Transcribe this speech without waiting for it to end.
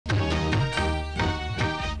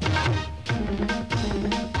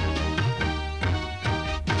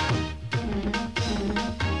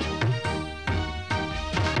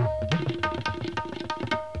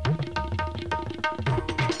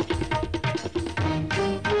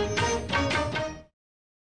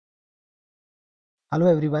Hello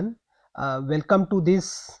everyone, welcome to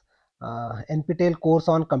this NPTEL course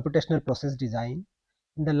on computational process design.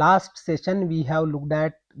 In the last session we have looked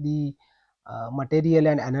at the material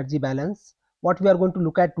and energy balance. What we are going to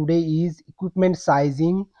look at today is equipment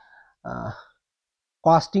sizing, uh,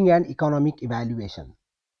 costing and economic evaluation.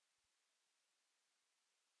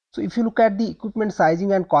 So if you look at the equipment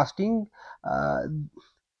sizing and costing, uh,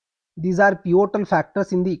 these are pivotal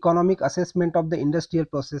factors in the economic assessment of the industrial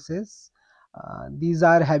processes. These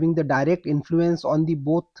are having the direct influence on the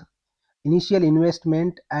both initial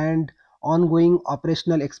investment and ongoing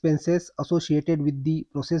operational expenses associated with the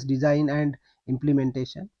process design and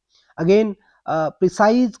implementation. Again,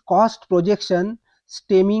 precise cost projection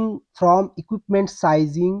stemming from equipment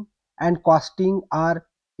sizing and costing are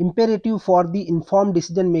imperative for the informed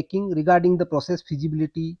decision making regarding the process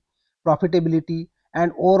feasibility, profitability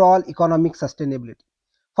and overall economic sustainability.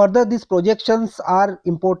 Further, these projections are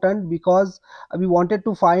important because we wanted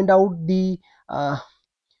to find out the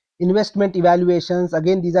investment evaluations.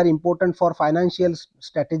 Again, these are important for financial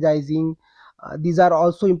strategizing. These are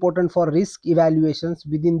also important for risk evaluations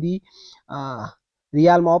within the uh,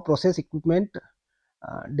 realm of process equipment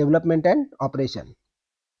development and operation.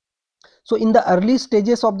 So in the early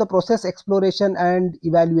stages of the process exploration and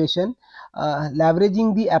evaluation,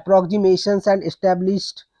 leveraging the approximations and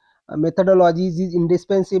established methodologies is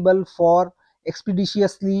indispensable for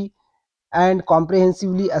expeditiously and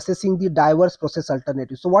comprehensively assessing the diverse process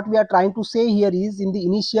alternatives. So what we are trying to say here is, in the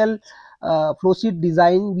initial flow sheet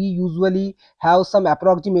design we usually have some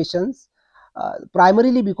approximations,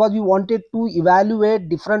 primarily because we wanted to evaluate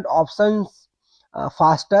different options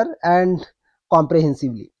faster and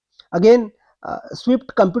comprehensively. Again,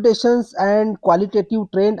 swift computations and qualitative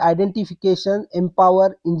trend identification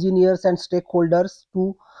empower engineers and stakeholders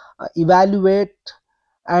to evaluate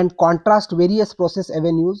and contrast various process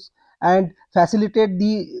avenues and facilitate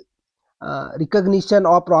the recognition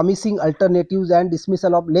of promising alternatives and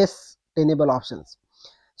dismissal of less tenable options.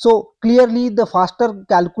 So clearly the faster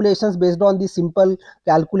calculations based on the simple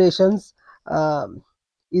calculations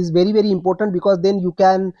is very important, because then you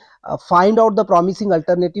can find out the promising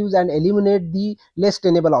alternatives and eliminate the less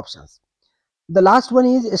tenable options. The last one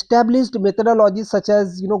is established methodologies such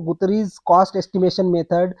as Guthrie's cost estimation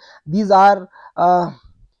method. These are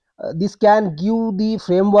this can give the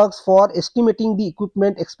frameworks for estimating the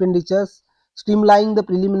equipment expenditures, streamlining the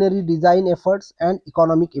preliminary design efforts and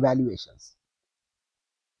economic evaluations.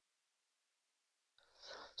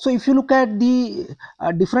 So if you look at the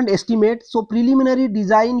different estimates, so preliminary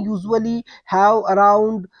design usually have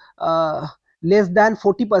around less than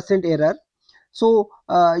 40% error. So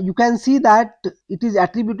you can see that it is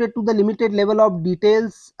attributed to the limited level of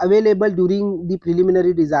details available during the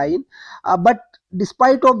preliminary design. But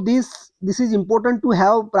despite of this is important to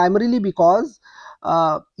have, primarily because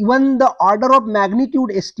even the order of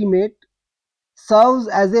magnitude estimate serves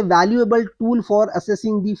as a valuable tool for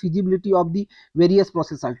assessing the feasibility of the various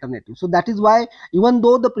process alternatives. So that is why, even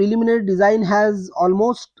though the preliminary design has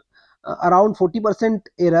almost around 40%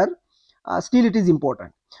 error, still it is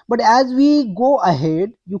important. But as we go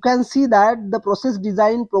ahead, you can see that the process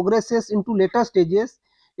design progresses into later stages.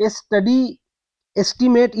 A study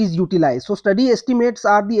estimate is utilized. So study estimates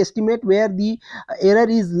are the estimate where the error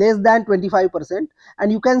is less than 25%,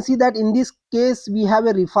 and you can see that in this case we have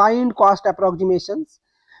a refined cost approximations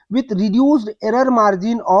with reduced error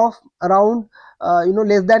margin of around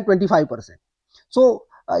less than 25%. So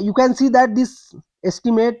you can see that this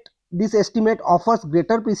estimate offers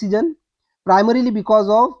greater precision, primarily because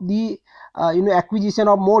of the acquisition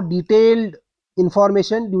of more detailed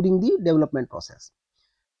information during the development process.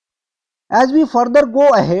 As we further go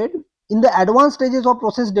ahead in the advanced stages of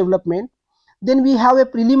process development, then we have a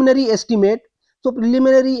preliminary estimate. So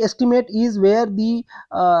preliminary estimate is where the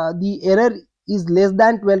error is less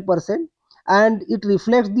than 12% and it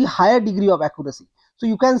reflects the higher degree of accuracy. So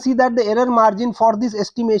you can see that the error margin for this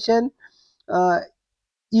estimation uh,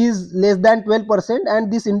 is less than 12%,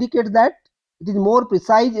 and this indicates that it is more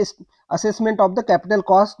precise assessment of the capital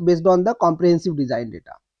cost based on the comprehensive design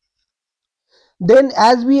data. Then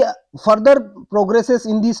as we further progresses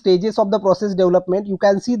in the stages of the process development, you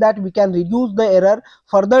can see that we can reduce the error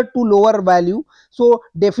further to lower value. So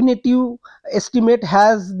definitive estimate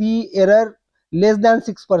has the error less than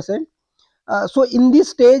 6%. So in this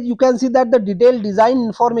stage you can see that the detailed design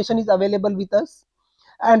information is available with us,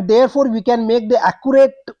 and therefore we can make the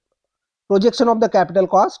accurate projection of the capital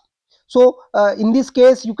cost. So in this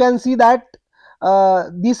case you can see that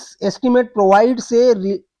this estimate provides a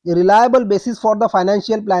reliable basis for the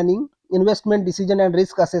financial planning, investment decision and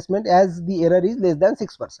risk assessment, as the error is less than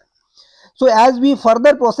 6%. So as we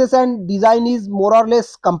further process and design is more or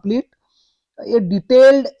less complete, a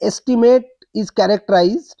detailed estimate is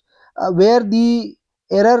characterized, where the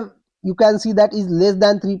error you can see that is less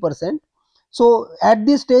than 3%. So at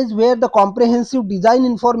this stage where the comprehensive design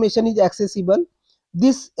information is accessible,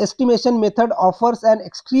 this estimation method offers an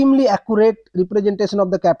extremely accurate representation of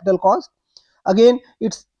the capital cost. Again,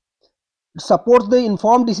 it supports the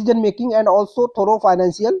informed decision making and also thorough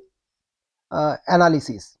financial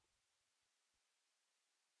analysis.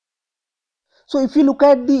 So if you look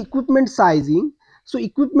at the equipment sizing, so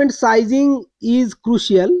equipment sizing is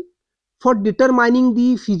crucial for determining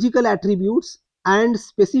the physical attributes and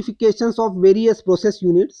specifications of various process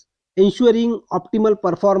units, ensuring optimal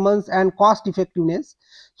performance and cost effectiveness.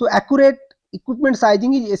 So accurate equipment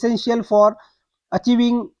sizing is essential for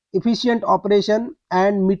achieving efficient operation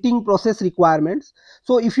and meeting process requirements.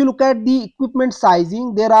 So if you look at the equipment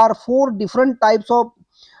sizing, there are four different types of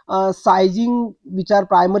sizing which are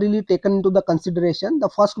primarily taken into the consideration. The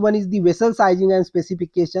first one is the vessel sizing and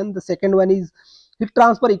specification. The second one is heat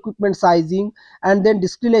transfer equipment sizing, and then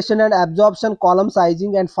distillation and absorption column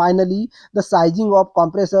sizing, and finally the sizing of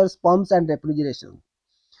compressors, pumps and refrigeration.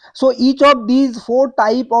 So each of these four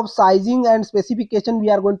type of sizing and specification we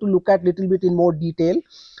are going to look at little bit in more detail.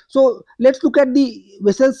 So let's look at the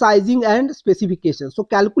vessel sizing and specification. So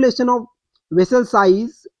calculation of vessel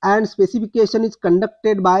size and specification is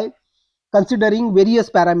conducted by considering various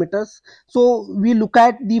parameters. So we look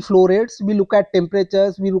at the flow rates, we look at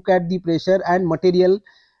temperatures, we look at the pressure and material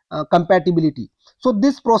compatibility. So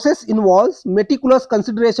this process involves meticulous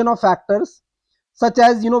consideration of factors such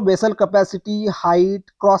as vessel capacity, height,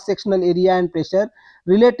 cross sectional area and pressure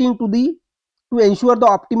relating to ensure the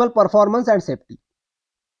optimal performance and safety.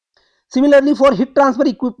 Similarly, for heat transfer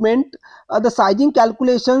equipment, the sizing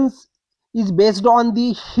calculations is based on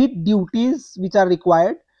the heat duties which are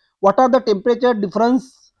required, what are the temperature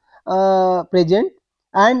difference present,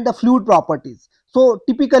 and the fluid properties. So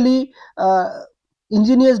typically,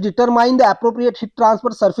 engineers determine the appropriate heat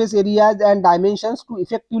transfer surface areas and dimensions to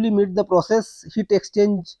effectively meet the process heat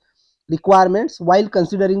exchange requirements while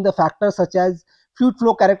considering the factors such as fluid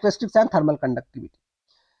flow characteristics and thermal conductivity.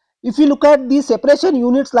 If you look at the separation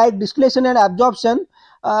units like distillation and absorption,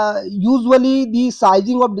 usually the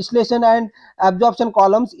sizing of distillation and absorption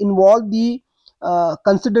columns involve the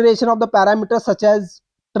consideration of the parameters such as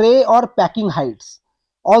tray or packing heights,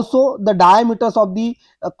 also the diameters of the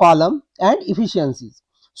column and efficiencies.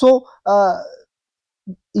 So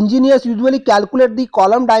engineers usually calculate the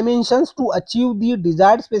column dimensions to achieve the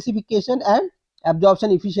desired specification and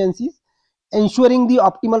absorption efficiencies, ensuring the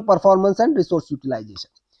optimal performance and resource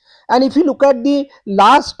utilization. And if you look at the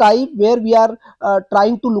last type where we are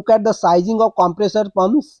trying to look at the sizing of compressor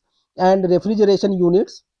pumps and refrigeration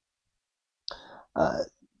units, uh,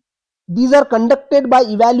 these are conducted by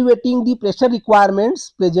evaluating the pressure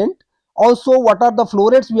requirements present, also what are the flow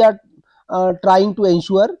rates we are trying to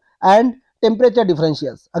ensure, and temperature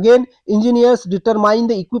differentials. Again, engineers determine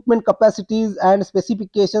the equipment capacities and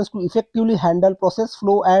specifications to effectively handle process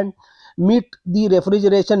flow and meet the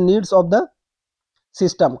refrigeration needs of the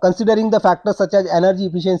system, considering the factors such as energy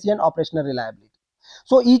efficiency and operational reliability.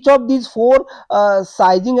 So each of these four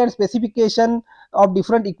sizing and specification of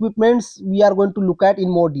different equipments we are going to look at in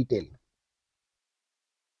more detail.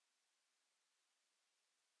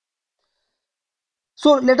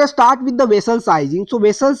 So let us start with the vessel sizing. So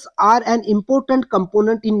vessels are an important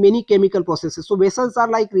component in many chemical processes. So vessels are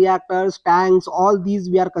like reactors, tanks, all these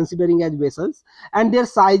we are considering as vessels, and their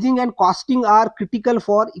sizing and costing are critical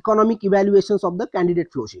for economic evaluations of the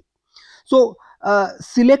candidate flow sheet. So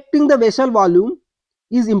selecting the vessel volume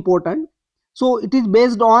is important. So it is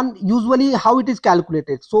based on usually how it is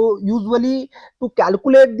calculated. So usually to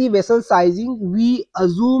calculate the vessel sizing, we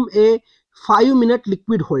assume a 5-minute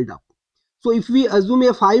liquid hold up. So if we assume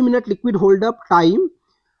a 5-minute liquid hold up time,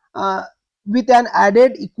 uh, with an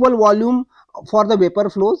added equal volume for the vapor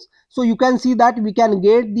flows, so you can see that we can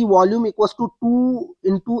get the volume equals to 2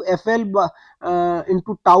 into FL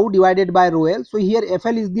into tau divided by rho L. So here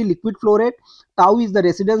FL is the liquid flow rate, tau is the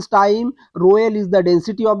residence time, rho L is the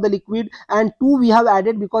density of the liquid, and 2 we have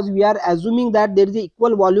added because we are assuming that there is a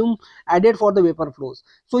equal volume added for the vapor flows.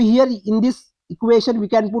 So here in this equation we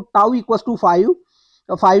can put tau equals to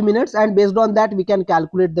 5 minutes, and based on that we can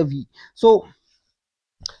calculate the V. So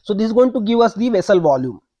this is going to give us the vessel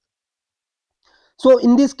volume. So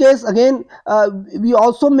in this case again, we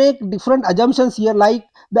also make different assumptions here, like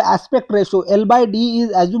the aspect ratio L by D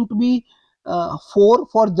is assumed to be 4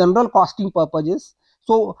 for general costing purposes.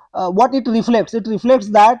 So what it reflects? It reflects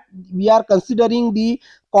that we are considering the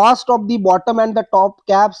cost of the bottom and the top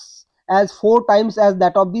caps as 4 times as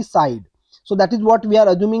that of the side. So that is what we are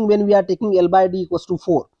assuming when we are taking L by D equals to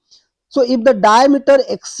 4. So if the diameter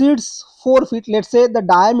exceeds 4 feet, let's say the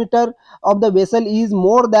diameter of the vessel is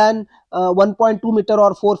more than 1.2 meter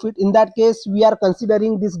or 4 feet, in that case we are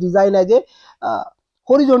considering this design as a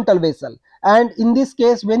horizontal vessel. And in this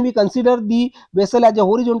case, when we consider the vessel as a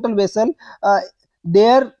horizontal vessel,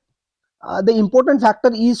 there the important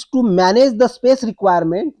factor is to manage the space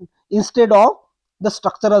requirement instead of the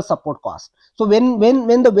structural support cost. So when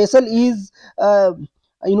the vessel is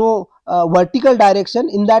vertical direction,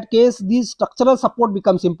 in that case the structural support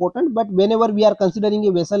becomes important. But whenever we are considering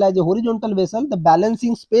a vessel as a horizontal vessel, the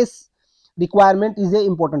balancing space requirement is a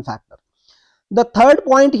important factor. The third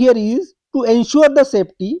point here is to ensure the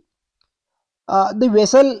safety. The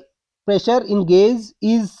vessel pressure in gauge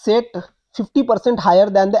is set 50% higher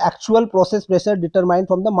than the actual process pressure determined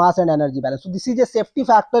from the mass and energy balance. So this is a safety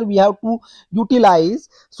factor we have to utilize.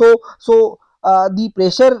 So the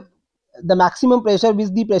pressure, the maximum pressure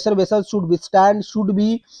which the pressure vessel should withstand should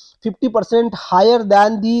be 50% higher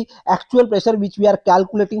than the actual pressure which we are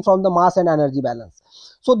calculating from the mass and energy balance.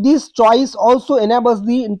 So this choice also enables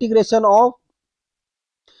the integration of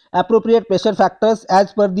appropriate pressure factors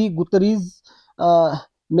as per the Guthrie's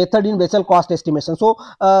method in vessel cost estimation. So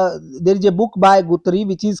there is a book by Guthrie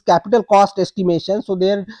which is capital cost estimation. So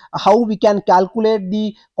there how we can calculate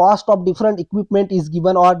the cost of different equipment is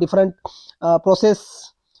given, or different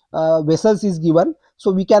process vessels is given.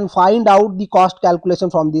 So we can find out the cost calculation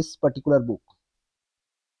from this particular book.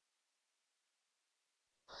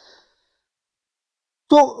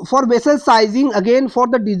 So for vessel sizing, again for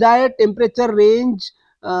the desired temperature range,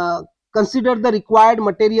 consider the required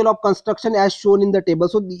material of construction as shown in the table.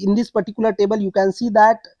 So in this particular table, you can see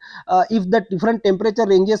that if the different temperature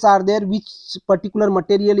ranges are there, which particular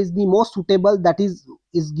material is the most suitable, that is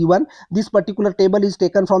given. This particular table is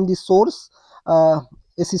taken from the source, a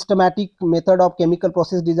systematic method of chemical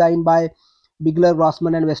process design by Bigler,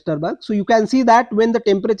 Grossman and Westerberg. So you can see that when the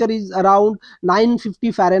temperature is around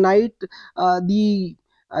 950 Fahrenheit, the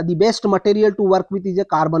best material to work with is a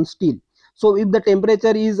carbon steel. So if the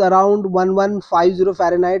temperature is around 1150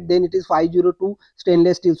 Fahrenheit, then it is 502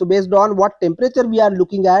 stainless steel. So based on what temperature we are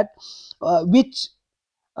looking at, which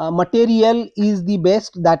material is the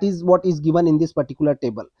best, that is what is given in this particular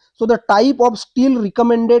table. So the type of steel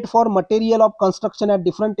recommended for material of construction at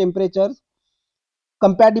different temperatures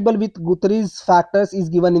compatible with Guthrie's factors is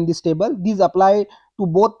given in this table. These apply to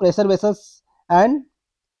both pressure vessels and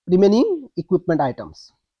remaining equipment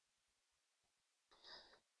items.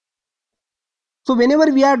 So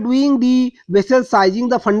whenever we are doing the vessel sizing,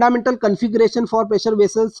 the fundamental configuration for pressure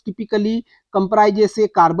vessels typically comprises a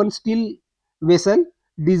carbon steel vessel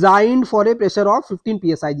designed for a pressure of 15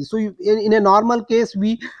 psig. So in a normal case,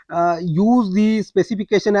 we use the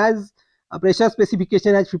specification as pressure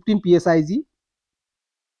specification as 15 psig,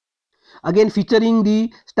 again featuring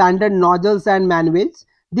the standard nozzles and manuals.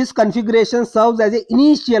 This configuration serves as an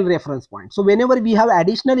initial reference point. So whenever we have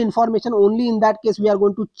additional information, only in that case we are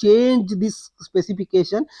going to change this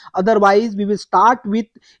specification. Otherwise we will start with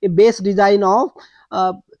a base design of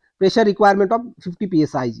pressure requirement of 50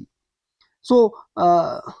 psig. So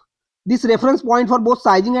this reference point for both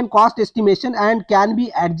sizing and cost estimation and can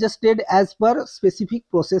be adjusted as per specific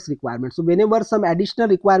process requirements. So whenever some additional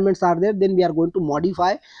requirements are there, then we are going to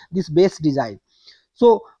modify this base design.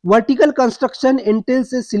 So vertical construction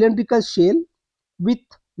entails a cylindrical shell with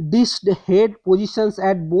dished head positions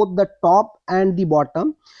at both the top and the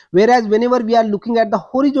bottom, whereas whenever we are looking at the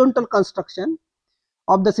horizontal construction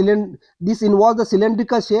of the cylinder, this involves the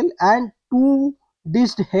cylindrical shell and two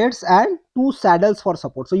dished heads and two saddles for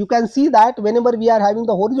support. So you can see that whenever we are having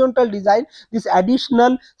the horizontal design, these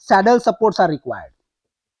additional saddle supports are required.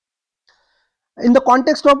 In the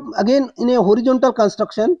context of, again, in a horizontal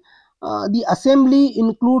construction, the assembly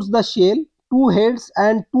includes the shell, two heads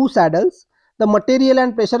and two saddles. The material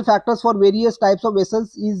and pressure factors for various types of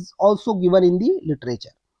vessels is also given in the literature.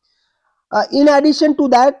 In addition to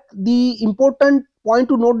that, the important point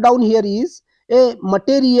to note down here is a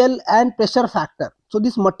material and pressure factor. So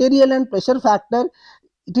this material and pressure factor,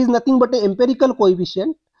 it is nothing but an empirical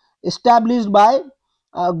coefficient established by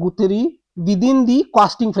Guthrie within the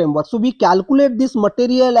costing framework. So we calculate this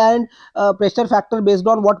material and pressure factor based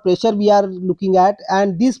on what pressure we are looking at,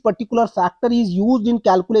 and this particular factor is used in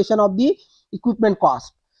calculation of the equipment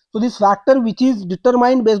cost. So this factor, which is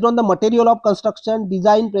determined based on the material of construction,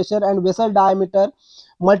 design pressure and vessel diameter,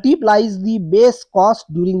 multiplies the base cost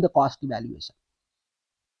during the cost evaluation.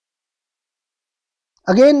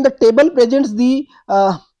 Again, the table presents the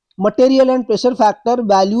material and pressure factor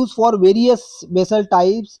values for various vessel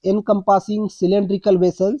types encompassing cylindrical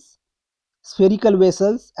vessels, spherical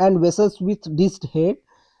vessels and vessels with disc head.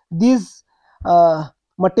 These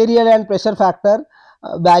material and pressure factor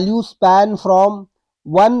values span from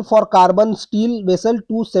 1 for carbon steel vessel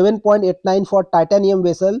to 7.89 for titanium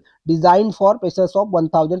vessel designed for pressures of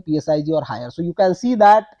 1000 psig or higher. So you can see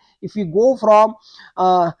that if we go from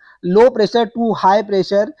low pressure to high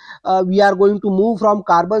pressure, we are going to move from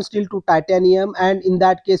carbon steel to titanium, and in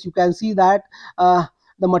that case you can see that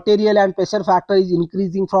the material and pressure factor is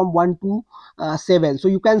increasing from 1 to 7. So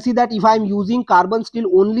you can see that if I am using carbon steel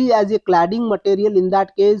only as a cladding material, in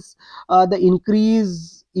that case the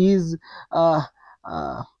increase is uh,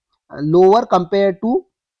 uh, lower compared to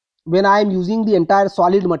when I am using the entire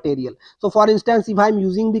solid material. So for instance, if I am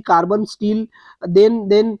using the carbon steel, then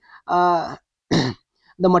the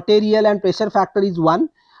material and pressure factor is 1,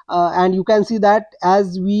 and you can see that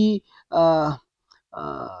as we go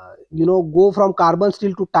from carbon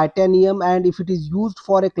steel to titanium, and if it is used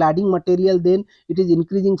for a cladding material, then it is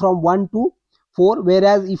increasing from 1 to 4,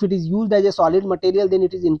 whereas if it is used as a solid material, then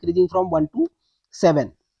it is increasing from 1 to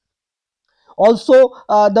 7. Also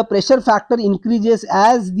the pressure factor increases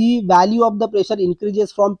as the value of the pressure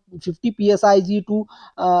increases from 50 psig to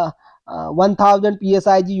 1000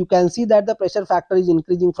 psig. You can see that the pressure factor is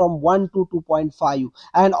increasing from 1 to 2.5,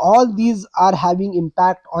 and all these are having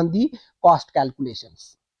impact on the cost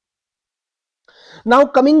calculations. Now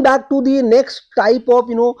coming back to the next type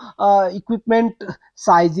of equipment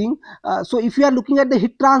sizing. So if you are looking at the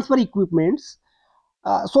heat transfer equipments,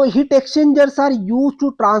 so heat exchangers are used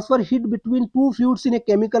to transfer heat between two fluids in a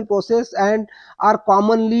chemical process and are uh,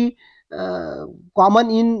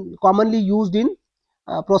 commonly used in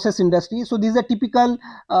process industry. So this is a typical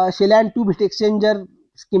shell and tube heat exchanger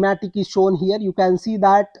schematic is shown here. You can see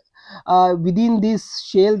that within this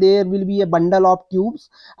shell there will be a bundle of tubes,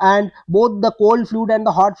 and both the cold fluid and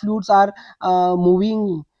the hot fluids are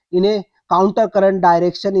moving in a counter current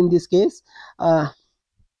direction in this case.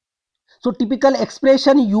 So typical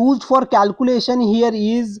expression used for calculation here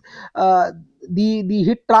is the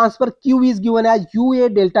heat transfer Q is given as UA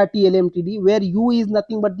delta T LMTD, where U is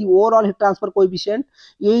nothing but the overall heat transfer coefficient,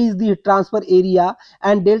 A is the heat transfer area,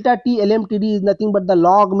 and delta T LMTD is nothing but the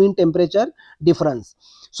log mean temperature difference.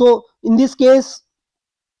 So in this case,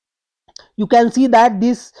 you can see that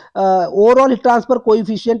this overall heat transfer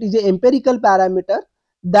coefficient is a empirical parameter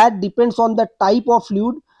that depends on the type of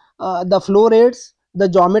fluid, the flow rates, the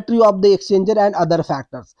geometry of the exchanger, and other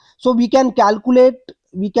factors. So we can calculate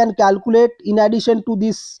in addition to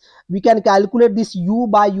this, we can calculate this U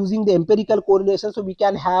by using the empirical correlation. So we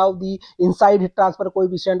can have the inside heat transfer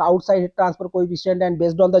coefficient, outside heat transfer coefficient, and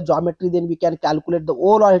based on the geometry then we can calculate the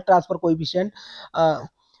overall heat transfer coefficient uh,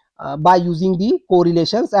 by using the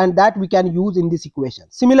correlations, and that we can use in this equation.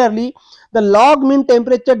 Similarly, the log mean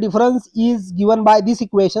temperature difference is given by this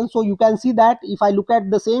equation. So you can see that if I look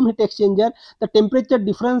at the same heat exchanger, the temperature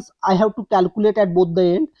difference I have to calculate at both the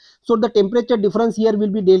end. So the temperature difference here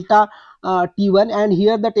will be delta T1, and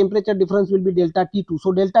here the temperature difference will be delta T2.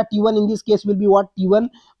 So delta T1 in this case will be what? T1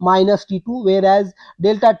 minus T2, whereas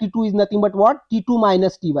delta T2 is nothing but what? T2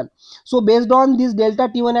 minus T1. So based on this delta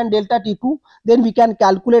T1 and delta T2, then we can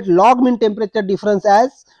calculate log mean temperature difference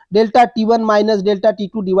as delta T1 minus delta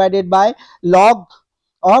T2 divided by log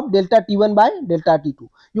of delta T1 by delta T2.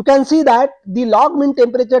 You can see that the log mean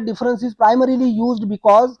temperature difference is primarily used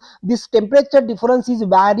because this temperature difference is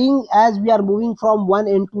varying as we are moving from one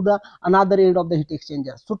end to the another end of the heat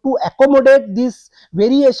exchanger. So to accommodate this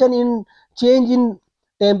variation in change in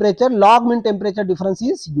temperature, log mean temperature difference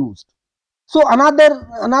is used. So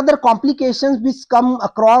another complications which come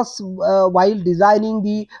across while designing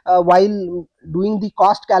the while doing the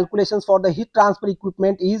cost calculations for the heat transfer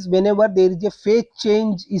equipment is whenever there is a phase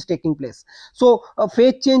change is taking place. So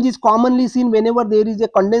phase change is commonly seen whenever there is a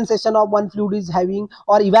condensation of one fluid is having,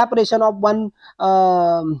 or evaporation of one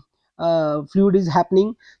fluid is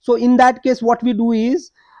happening. So in that case what we do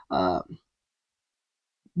is uh,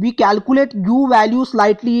 we calculate U value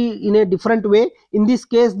slightly in a different way. In this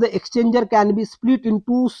case, the exchanger can be split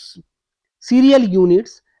into serial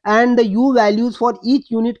units, and the U values for each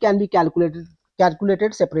unit can be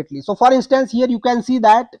calculated separately. So for instance, here you can see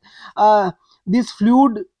that this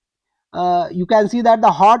fluid, you can see that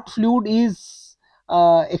the hot fluid is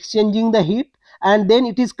exchanging the heat, and then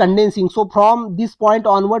it is condensing. So from this point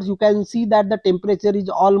onwards you can see that the temperature is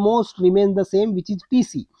almost remains the same, which is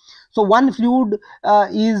Tc. So one fluid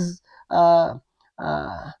is uh,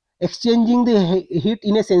 exchanging the heat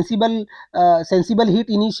in a sensible heat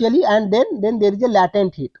initially, and then there is a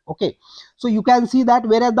latent heat. Okay, so you can see that,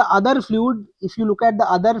 whereas the other fluid, if you look at the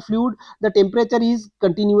other fluid, the temperature is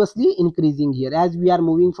continuously increasing here as we are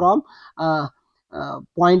moving from uh,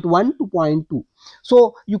 point 1 to point 2.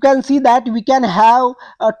 So you can see that we can have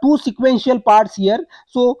two sequential parts here.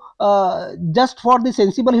 So just for the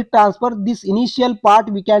sensible heat transfer, this initial part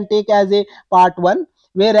we can take as a part 1,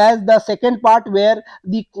 whereas the second part where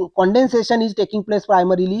the condensation is taking place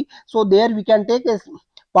primarily, so there we can take as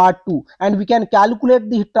part 2, and we can calculate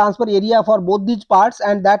the heat transfer area for both these parts,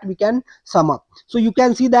 and that we can sum up. So you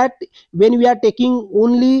can see that when we are taking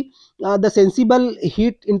only the sensible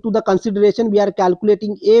heat into the consideration, we are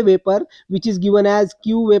calculating A vapor, which is given as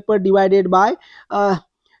Q vapor divided by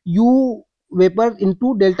U vapor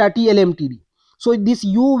into delta T LMTD. So this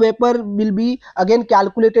U vapor will be again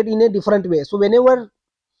calculated in a different way. So whenever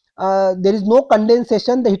there is no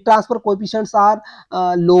condensation, the heat transfer coefficients are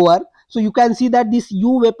lower. So you can see that this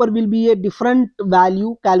U vapor will be a different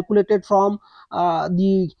value calculated from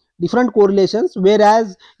the different correlations,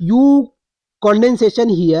 whereas U condensation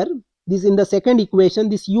here, this in the second equation,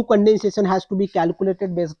 this U condensation has to be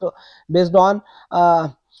calculated based on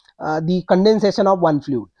the condensation of one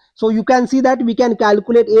fluid. So you can see that we can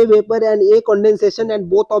calculate A vapor and A condensation, and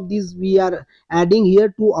both of these we are adding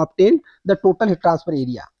here to obtain the total heat transfer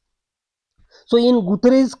area. So in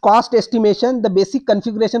Guthrie's cost estimation, the basic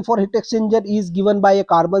configuration for heat exchanger is given by a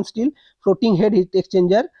carbon steel floating head heat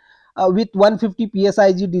exchanger with 150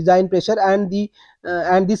 psig design pressure, and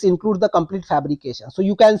this includes the complete fabrication. So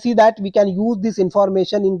you can see that we can use this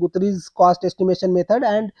information in Guthrie's cost estimation method,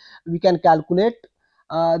 and we can calculate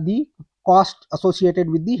the cost associated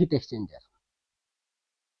with the heat exchanger.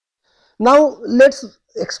 Now let's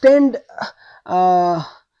extend uh,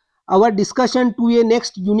 our discussion to a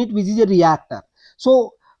next unit, which is a reactor.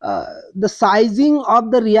 So the sizing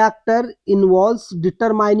of the reactor involves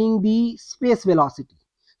determining the space velocity.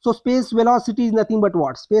 So space velocity is nothing but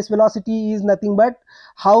what? Space velocity is nothing but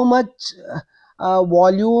how much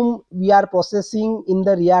volume we are processing in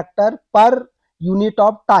the reactor per unit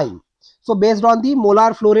of time. So based on the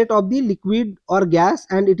molar flow rate of the liquid or gas,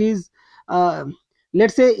 and it is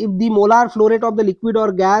let's say if the molar flow rate of the liquid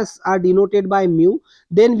or gas are denoted by mu,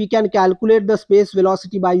 then we can calculate the space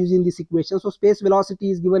velocity by using this equation. So space velocity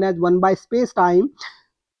is given as 1 by space time,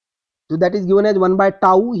 so that is given as 1 by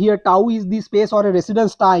tau. Here tau is the space or a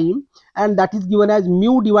residence time, and that is given as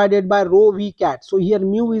mu divided by rho v cat. So here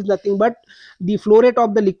mu is nothing but the flow rate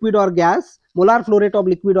of the liquid or gas, molar flow rate of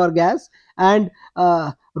liquid or gas, and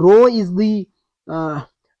rho is the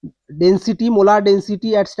density, molar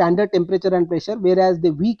density at standard temperature and pressure, whereas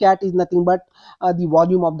the v cat is nothing but the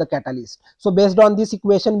volume of the catalyst. So based on this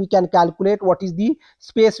equation, we can calculate what is the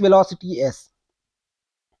space velocity S.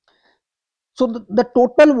 So the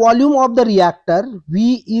total volume of the reactor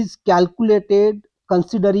V is calculated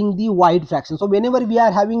considering the void fraction. So whenever we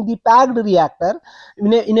are having the packed reactor,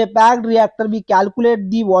 in a packed reactor, we calculate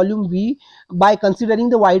the volume V by considering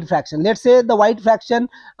the void fraction. Let's say the void fraction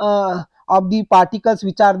of the particles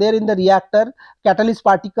which are there in the reactor, catalyst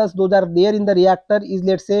particles, those are there in the reactor, is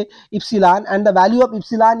let's say epsilon, and the value of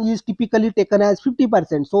epsilon is typically taken as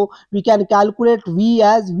 50%. So we can calculate V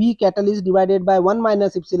as V catalyst divided by 1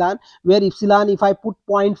 minus epsilon, where epsilon, if I put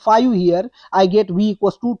 0.5 here, I get V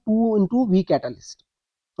equals to 2 into V catalyst.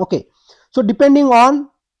 Okay, so depending on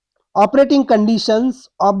operating conditions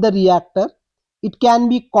of the reactor, it can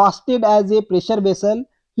be costed as a pressure vessel,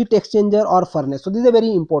 heat exchanger, or furnace. So this is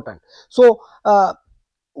very important. So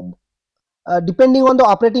depending on the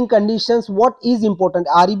operating conditions, what is important?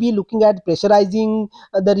 REB looking at pressurizing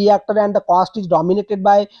the reactor, and the cost is dominated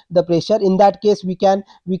by the pressure. In that case, we can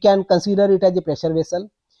consider it as a pressure vessel.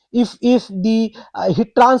 If the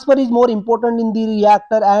heat transfer is more important in the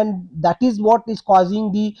reactor, and that is what is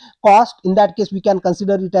causing the cost, in that case we can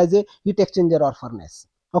consider it as a heat exchanger or furnace.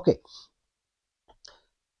 Okay.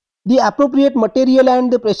 The appropriate material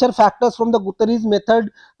and the pressure factors from the Guthrie's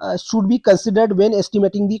method should be considered when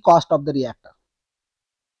estimating the cost of the reactor.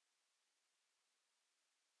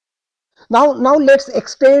 Now let's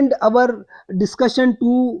extend our discussion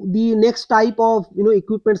to the next type of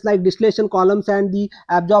equipments like distillation columns and the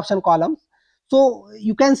absorption columns. So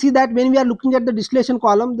you can see that when we are looking at the distillation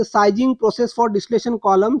column, the sizing process for distillation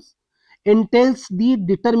columns entails the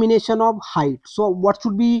determination of height. So what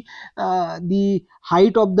should be the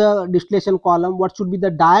height of the distillation column, what should be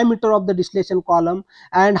the diameter of the distillation column,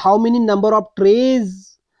 and how many number of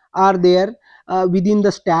trays are there within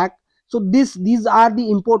the stack. So these are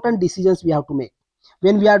the important decisions we have to make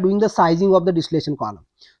when we are doing the sizing of the distillation column.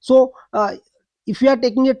 So if we are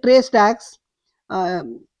taking a tray stacks, uh,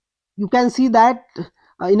 you can see that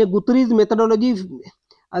in a Guthrie's methodology,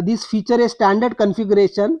 this feature a standard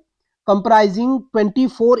configuration comprising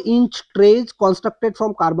 24-inch trays constructed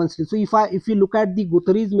from carbon steel. So if you look at the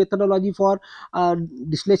Guthrie's methodology for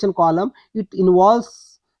distillation column, it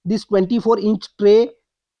involves this 24-inch tray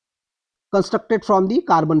constructed from the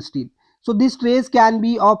carbon steel. So these trays can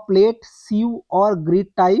be of plate, sieve or grid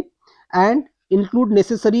type and include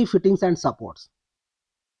necessary fittings and supports.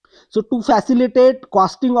 So to facilitate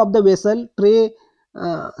costing of the vessel, tray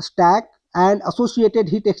stack and associated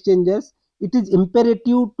heat exchangers, it is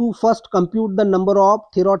imperative to first compute the number of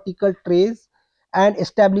theoretical trays and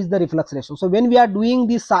establish the reflux ratio. So when we are doing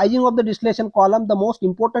the sizing of the distillation column, the most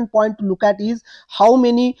important point to look at is how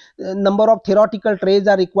many number of theoretical trays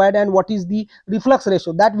are required and what is the reflux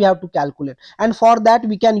ratio that we have to calculate. And for that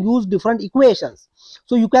we can use different equations.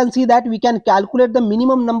 So you can see that we can calculate the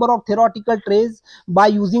minimum number of theoretical trays by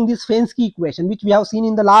using this Fensky equation, which we have seen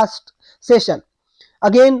in the last session.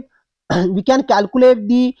 Again, we can calculate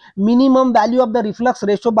the minimum value of the reflux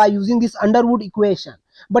ratio by using this Underwood equation.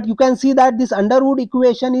 But you can see that this Underwood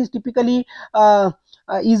equation is typically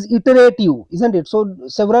is iterative, isn't it? So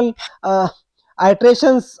several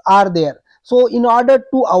iterations are there. So in order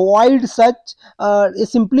to avoid such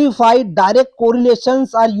simplified direct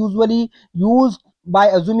correlations are usually used by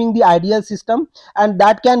assuming the ideal system, and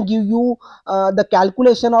that can give you the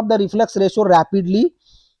calculation of the reflux ratio rapidly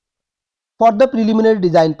for the preliminary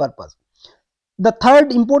design purpose. The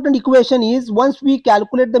third important equation is, once we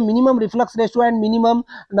calculate the minimum reflux ratio and minimum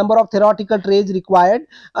number of theoretical trays required,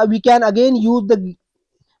 we can again use the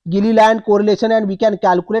Gilliland correlation and we can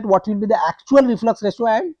calculate what will be the actual reflux ratio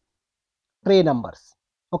and tray numbers.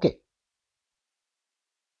 Okay.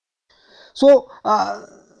 So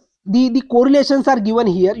the correlations are given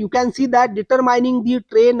here. You can see that determining the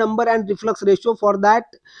tray number and reflux ratio, for that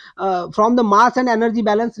from the mass and energy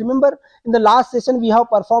balance. Remember, in the last session we have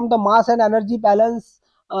performed the mass and energy balance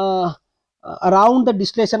around the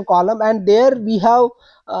distillation column, and there we have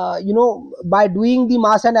by doing the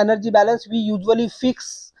mass and energy balance, we usually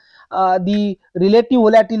fix the relative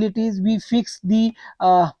volatilities, we fix the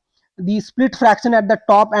split fraction at the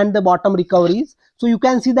top and the bottom recoveries. So you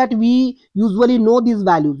can see that we usually know these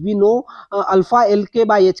values. We know alpha Lk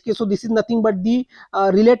by Hk. So this is nothing but the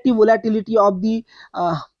relative volatility of the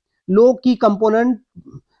low key component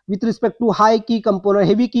with respect to high key component,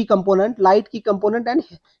 heavy key component, light key component and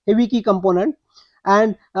heavy key component.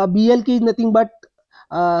 And Blk is nothing but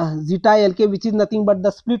zeta Lk, which is nothing but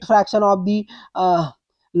the split fraction of the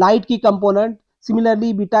light key component.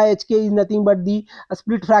 Similarly, beta Hk is nothing but the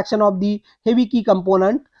split fraction of the heavy key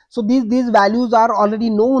component. So these values are already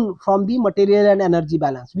known from the material and energy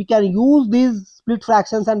balance. We can use these split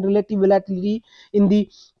fractions and relative volatility in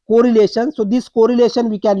the correlation. So this correlation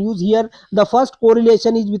we can use here. The first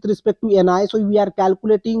correlation is with respect to Ni. So we are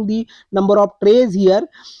calculating the number of trays here,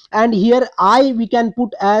 and here I we can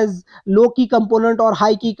put as low key component or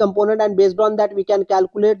high key component, and based on that we can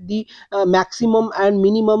calculate the maximum and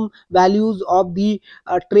minimum values of the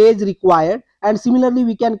trays required. And similarly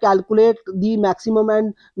we can calculate the maximum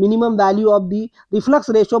and minimum value of the reflux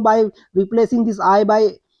ratio by replacing this I by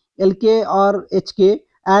Lk or Hk,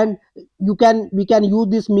 and we can use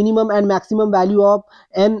this minimum and maximum value of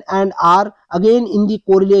N and R again in the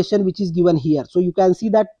correlation which is given here. So you can see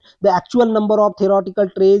that the actual number of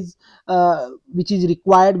theoretical trays which is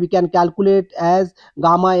required, we can calculate as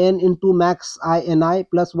gamma n into max I Ni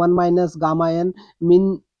plus 1 minus gamma n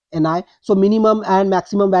min Ni. So minimum and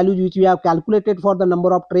maximum values which we have calculated for the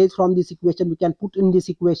number of trays from this equation, we can put in this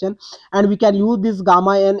equation, and we can use this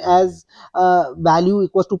gamma n as value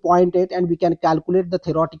equals to 0.8, and we can calculate the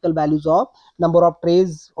theoretical values of number of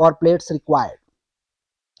trays or plates required.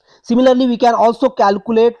 Similarly, we can also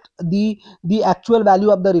calculate the actual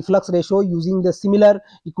value of the reflux ratio using the similar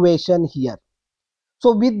equation here.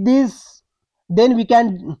 So with this, then we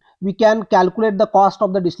can calculate the cost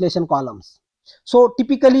of the distillation columns. So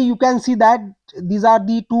typically you can see that these are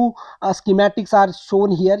the two schematics are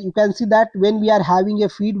shown here. You can see that when we are having a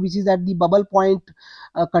feed which is at the bubble point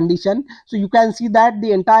condition, so you can see that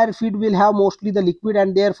the entire feed will have mostly the liquid,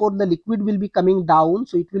 and therefore the liquid will be coming down.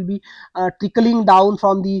 So it will be trickling down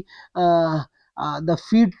from the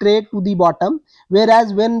feed tray to the bottom,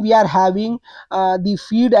 whereas when we are having the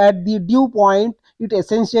feed at the dew point, it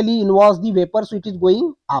essentially involves the vapor, so it is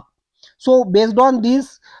going up. So based on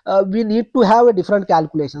this we need to have a different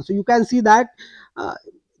calculation. So you can see that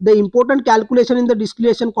the important calculation in the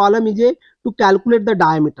distillation column is to calculate the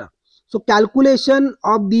diameter. So calculation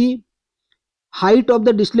of the height of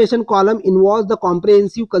the distillation column involves the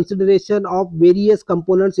comprehensive consideration of various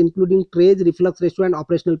components including trays, reflux ratio and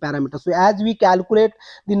operational parameters. So as we calculate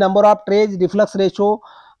the number of trays, reflux ratio,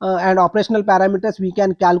 and operational parameters, we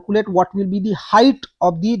can calculate what will be the height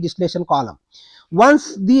of the distillation column.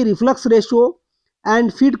 Once the reflux ratio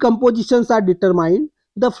and feed compositions are determined,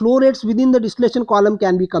 the flow rates within the distillation column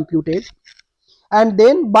can be computed, and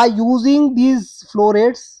then by using these flow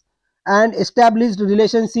rates and established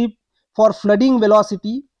relationship for flooding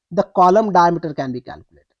velocity, the column diameter can be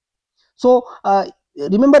calculated. So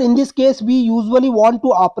remember, in this case we usually want to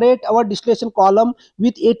operate our distillation column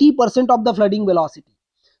with 80% of the flooding velocity.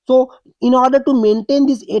 So in order to maintain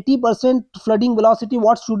this 80% flooding velocity,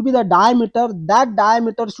 what should be the diameter? That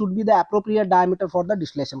diameter should be the appropriate diameter for the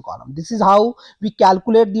distillation column. This is how we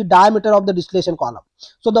calculate the diameter of the distillation column.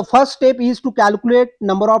 So the first step is to calculate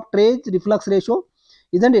number of trays, reflux ratio,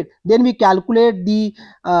 isn't it? Then we calculate the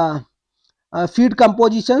feed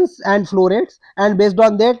compositions and flow rates, and based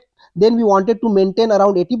on that, then we wanted to maintain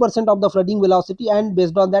around 80% of the flooding velocity, and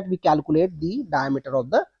based on that we calculate the diameter of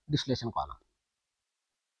the distillation column.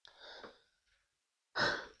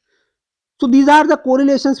 So these are the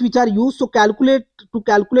correlations which are used. So to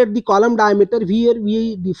calculate the column diameter, here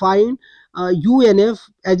we define UNF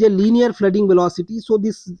as a linear flooding velocity. So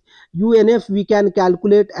this UNF we can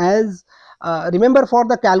calculate as, remember, for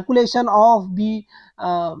the calculation of the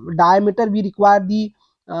diameter we require the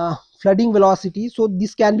flooding velocity. So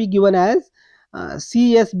this can be given as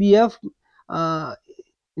CSBF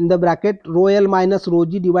in the bracket rho L minus rho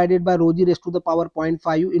G divided by rho G raised to the power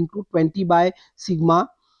 0.5 into 20 by sigma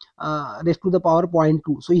raised to the power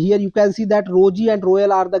 0.2. So here you can see that rho G and rho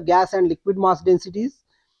L are the gas and liquid mass densities,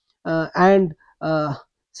 and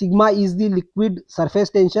sigma is the liquid surface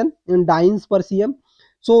tension in dynes per cm.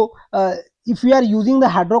 So if we are using the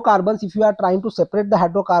hydrocarbons, if you are trying to separate the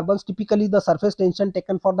hydrocarbons, typically the surface tension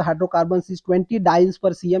taken for the hydrocarbons is 20 dynes per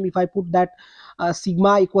cm. If I put that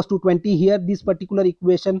sigma equals to 20 here, this particular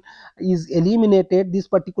equation is eliminated, this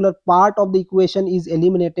particular part of the equation is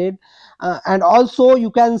eliminated, and also you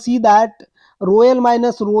can see that rho L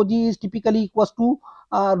minus rho G is typically equals to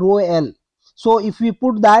rho L. So if we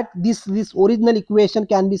put that, this original equation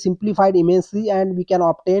can be simplified immensely, and we can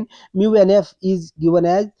obtain mu NF is given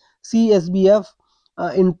as CSBF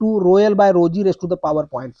into rho L by rho G raised to the power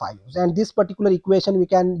 0.5, and this particular equation we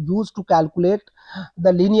can use to calculate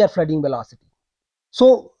the linear flooding velocity.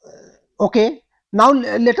 So okay, now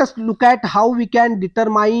let us look at how we can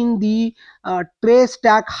determine the tray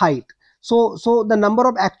stack height. So the number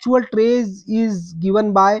of actual trays is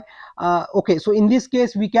given by okay, so in this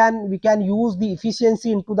case we can use the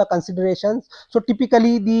efficiency into the considerations. So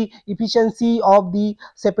typically the efficiency of the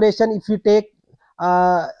separation, if we take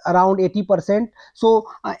around 80%, so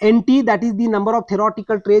NT, that is the number of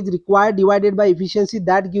theoretical trays required, divided by efficiency,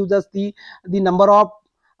 that gives us the number of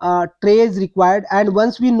trays required. And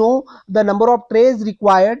once we know the number of trays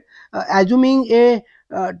required, assuming a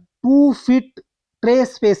 2 feet tray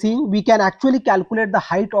spacing, we can actually calculate the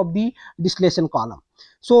height of the distillation column.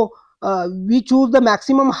 So we choose the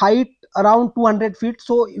maximum height around 200 feet.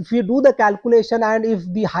 So if we do the calculation, and if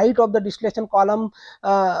the height of the distillation column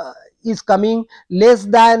is coming less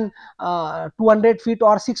than 200 feet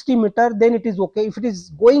or 60 meter, then it is okay. If it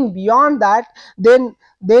is going beyond that, then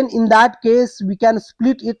in that case we can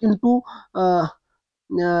split it into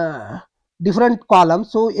different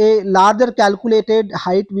columns. So a larger calculated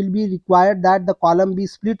height will be required, that the column be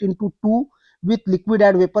split into two with liquid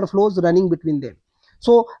and vapor flows running between them.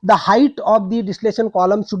 So the height of the distillation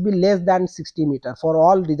column should be less than 60 meter for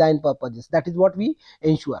all design purposes. That is what we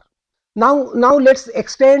ensure. Now let's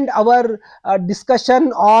extend our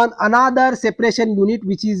discussion on another separation unit,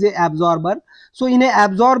 which is a absorber. So in a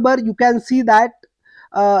absorber, you can see that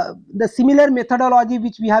the similar methodology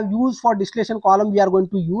which we have used for distillation column we are going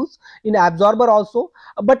to use in absorber also,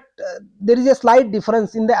 but there is a slight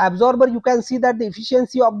difference. In the absorber, you can see that the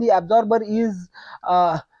efficiency of the absorber is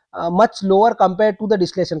much lower compared to the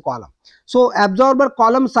distillation column. So absorber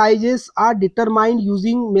column sizes are determined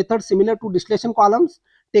using methods similar to distillation columns,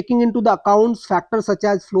 taking into the accounts factors such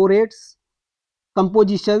as flow rates,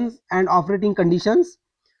 compositions, and operating conditions.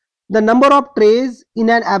 The number of trays in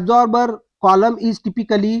an absorber column is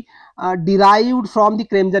typically derived from the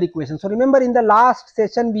Kremser equation. So remember, in the last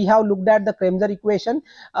session we have looked at the Kremser equation.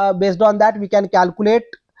 Based on that, we can calculate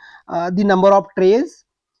the number of trays,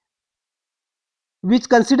 which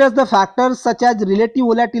considers the factors such as relative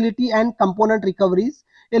volatility and component recoveries.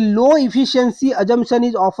 A low efficiency assumption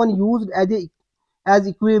is often used as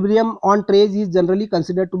equilibrium on trays is generally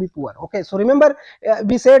considered to be poor. Okay, so remember,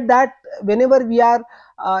 we said that whenever we are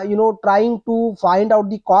trying to find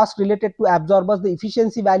out the cost related to absorbers, the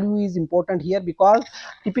efficiency value is important here, because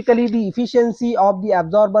typically the efficiency of the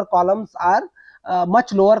absorber columns are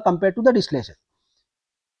much lower compared to the distillation.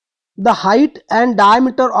 The height and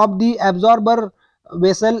diameter of the absorber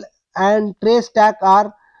vessel and tray stack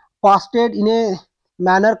are costed in a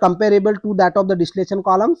manner comparable to that of the distillation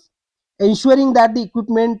columns, ensuring that the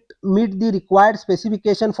equipment meet the required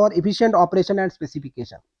specification for efficient operation and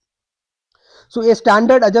specification. So a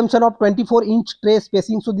standard assumption of 24-inch tray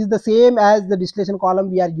spacing. So this is the same as the distillation column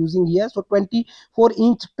we are using here. So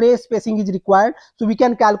 24-inch tray spacing is required. So we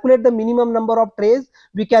can calculate the minimum number of trays.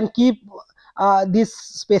 We can keep this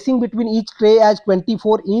spacing between each tray as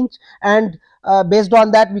 24-inch, and based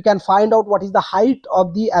on that we can find out what is the height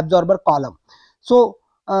of the absorber column. So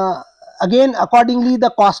again, accordingly,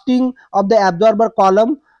 the costing of the absorber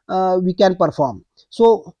column we can perform.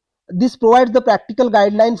 So this provides the practical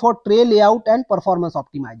guideline for tray layout and performance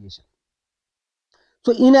optimization.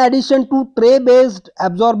 So in addition to tray based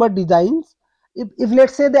absorber designs, if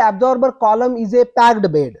let's say the absorber column is a packed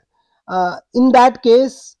bed, in that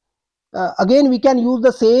case, again we can use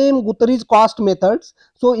the same Guthries cost methods.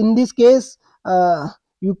 So in this case,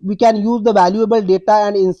 we can use the valuable data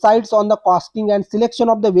and insights on the costing and selection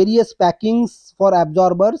of the various packings for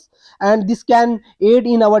absorbers, and this can aid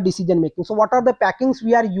in our decision making. So what are the packings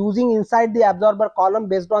we are using inside the absorber column?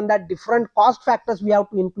 Based on that, different cost factors we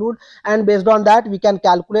have to include, and based on that we can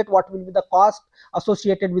calculate what will be the cost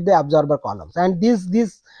associated with the absorber columns, and these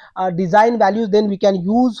design values then we can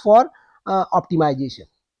use for optimization.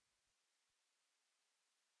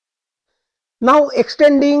 Now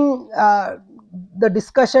extending the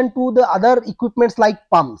discussion to the other equipments like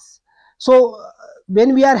pumps. So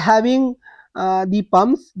when we are having the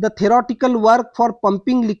pumps, the theoretical work for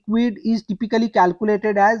pumping liquid is typically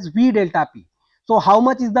calculated as V delta P. So how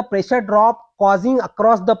much is the pressure drop causing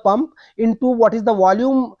across the pump into what is the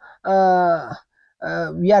volume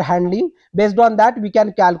we are handling. Based on that we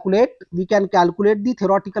can calculate the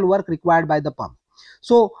theoretical work required by the pump.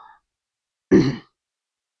 So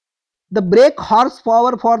the brake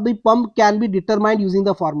horsepower for the pump can be determined using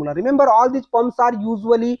the formula. Remember, all these pumps are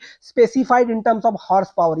usually specified in terms of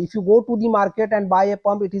horsepower. If you go to the market and buy a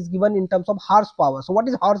pump, it is given in terms of horsepower. So what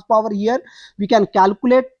is horsepower here? We can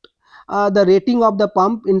calculate the rating of the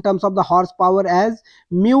pump in terms of the horsepower as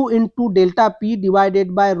mu into delta P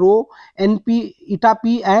divided by rho np eta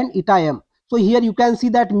P and eta M. So here you can see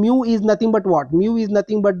that mu is nothing but what? Mu is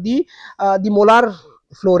nothing but the molar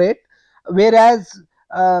flow rate, whereas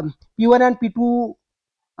P1 and P2,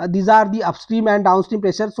 these are the upstream and downstream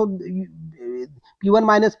pressure. So P1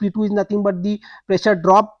 minus P2 is nothing but the pressure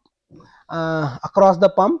drop across the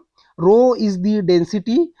pump. Rho is the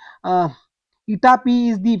density, eta P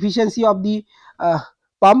is the efficiency of the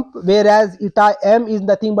pump, whereas eta M is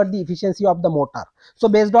nothing but the efficiency of the motor. So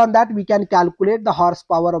based on that we can calculate the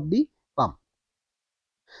horsepower of the pump.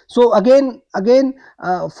 So again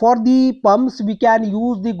for the pumps we can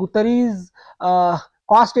use the Guthries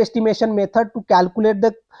cost estimation method to calculate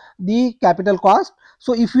the capital cost.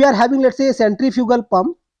 So if we are having, let's say, a centrifugal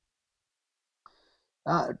pump,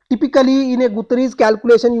 typically in a Guthries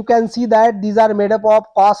calculation you can see that these are made up of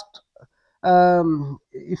cast,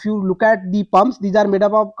 if you look at the pumps, these are made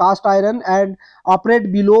up of cast iron and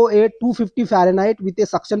operate below a 250 Fahrenheit with a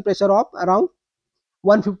suction pressure of around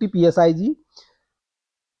 150 psig.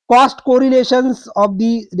 Cost correlations of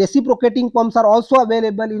the reciprocating pumps are also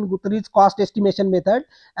available in Guthries cost estimation method,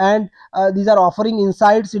 and these are offering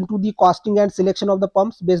insights into the costing and selection of the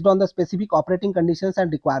pumps based on the specific operating conditions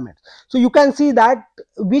and requirements. So you can see that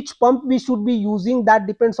which pump we should be using, that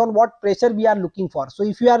depends on what pressure we are looking for. So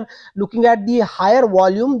if you are looking at the higher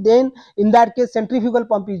volume, then in that case centrifugal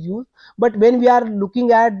pump is used. But when we are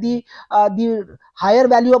looking at the higher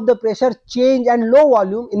value of the pressure change and low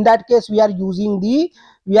volume, in that case we are using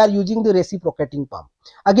the reciprocating pump.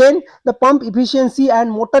 Again, the pump efficiency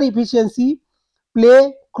and motor efficiency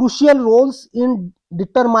play crucial roles in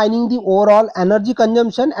determining the overall energy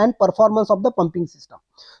consumption and performance of the pumping system.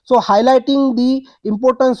 So highlighting the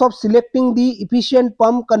importance of selecting the efficient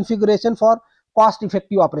pump configuration for cost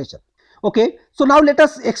effective operation. Okay, so now let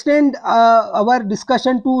us extend our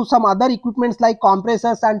discussion to some other equipments like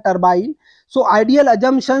compressors and turbine. So ideal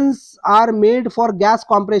assumptions are made for gas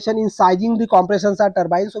compression in sizing the compressions and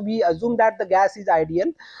turbines. So we assume that the gas is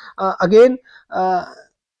ideal. Again,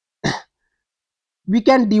 we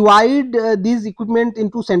can divide these equipment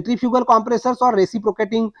into centrifugal compressors or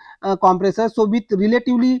reciprocating compressors. So with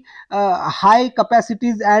relatively high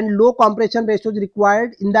capacities and low compression ratios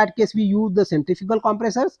required, in that case we use the centrifugal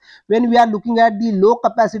compressors. When we are looking at the low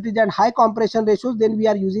capacities and high compression ratios, then we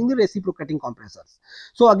are using the reciprocating compressors.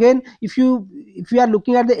 So again, if you are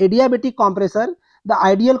looking at the adiabatic compressor, the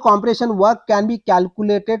ideal compression work can be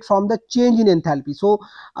calculated from the change in enthalpy. So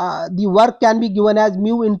the work can be given as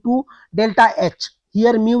mu into delta H.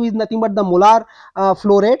 Here mu is nothing but the molar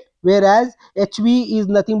flow rate, whereas HV is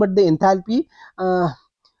nothing but the enthalpy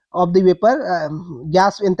of the vapor,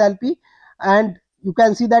 gas enthalpy, and you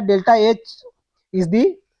can see that delta H is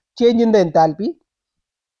the change in the enthalpy.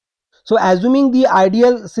 So assuming the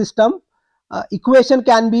ideal system, equation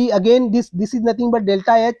can be, again, this is nothing but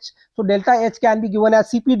delta H. So delta H can be given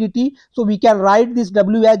as Cp dt. So we can write this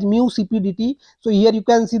W as mu Cp dt. So here you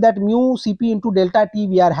can see that mu Cp into delta T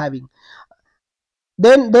we are having.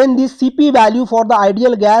 Then this Cp value for the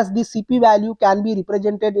ideal gas, this Cp value can be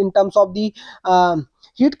represented in terms of the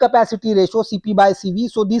heat capacity ratio, Cp by Cv.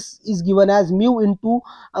 So this is given as mu into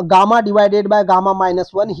gamma divided by gamma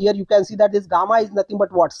minus 1. Here you can see that this gamma is nothing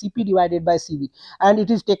but what, Cp divided by Cv, and it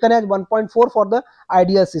is taken as 1.4 for the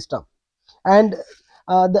ideal system, and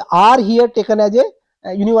the R here taken as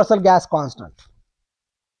a universal gas constant.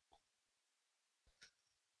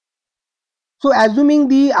 So assuming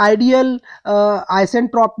the ideal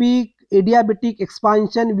isentropic adiabatic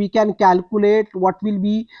expansion, we can calculate what will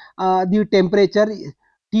be the temperature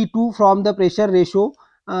T2 from the pressure ratio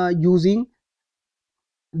using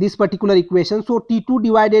this particular equation. So T2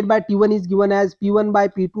 divided by T1 is given as P1 by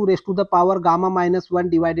P2 raised to the power gamma minus 1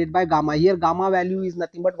 divided by gamma. Here gamma value is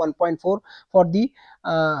nothing but 1.4 for the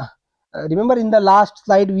remember in the last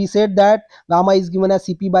slide we said that gamma is given as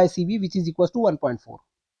Cp by Cv, which is equals to 1.4.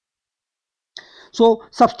 So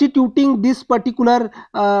substituting this particular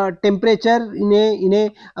temperature in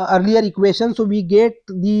a earlier equation, so we get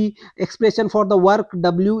the expression for the work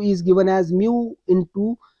W is given as mu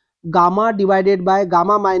into gamma divided by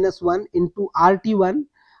gamma minus 1 into RT1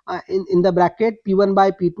 in the bracket P1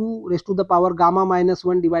 by P2 raised to the power gamma minus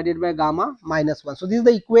 1 divided by gamma minus 1. So this is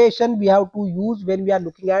the equation we have to use when we are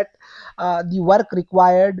looking at the work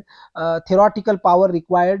required, theoretical power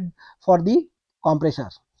required for the compressor.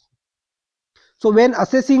 So when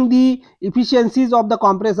assessing the efficiencies of the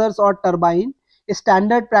compressors or turbine, a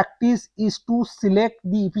standard practice is to select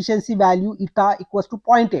the efficiency value eta equals to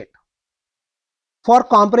 0.8 for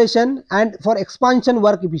compression and for expansion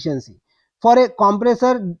work efficiency. For a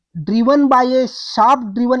compressor driven by a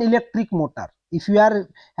shaft driven electric motor, if you are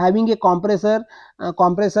having a compressor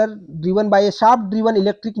driven by a shaft driven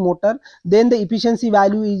electric motor, then the efficiency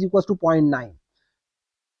value is equals to 0.9.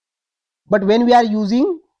 But when we are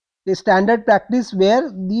using the standard practice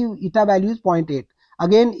where the eta value is 0.8,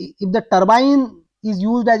 again if the turbine is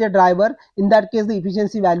used as a driver, in that case the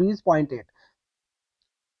efficiency value is 0.8.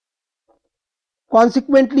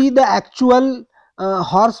 Consequently, the actual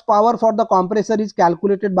horsepower for the compressor is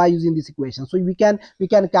calculated by using this equation. So we can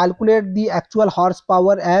calculate the actual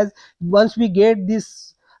horsepower as, once we get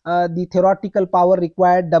this the theoretical power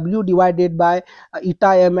required, W divided by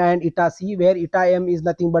eta m and eta c, where eta m is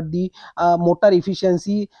nothing but the motor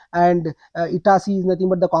efficiency and eta c is nothing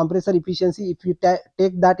but the compressor efficiency. If you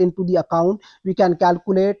take that into the account, we can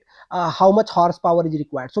calculate how much horsepower is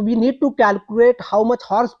required. So we need to calculate how much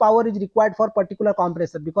horsepower is required for particular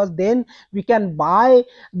compressor, because then we can buy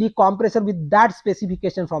the compressor with that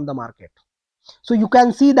specification from the market. So you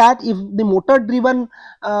can see that if the motor driven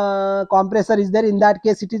compressor is there, in that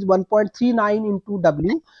case it is 1.39 into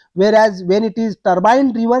W, whereas when it is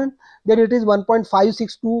turbine driven, then it is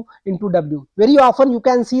 1.562 into W. Very often you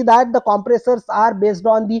can see that the compressors are based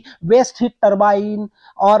on the waste heat turbine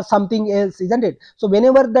or something else, isn't it? So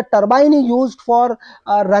whenever the turbine is used for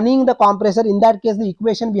running the compressor, in that case the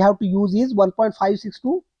equation we have to use is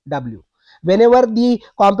 1.562 W. Whenever the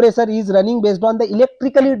compressor is running based on the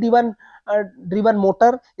electrically driven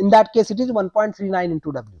motor, in that case it is 1.39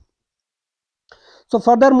 into W. So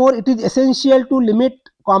furthermore, it is essential to limit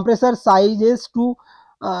compressor sizes to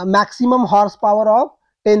maximum horsepower of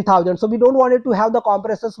 10,000. So we don't want it to have the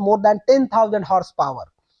compressors more than 10,000 horsepower.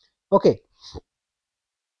 Okay.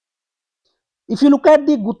 If you look at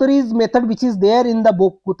the Guthrie's method, which is there in the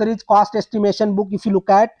book, Guthrie's cost estimation book, if you look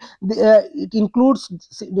at it includes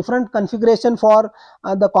different configuration for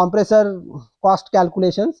the compressor cost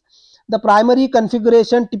calculations. The primary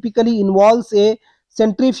configuration typically involves a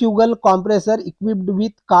centrifugal compressor equipped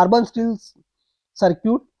with carbon steel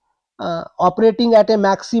circuit operating at a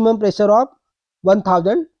maximum pressure of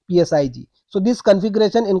 1000 psig. So this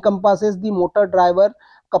configuration encompasses the motor driver,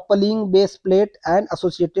 coupling, base plate and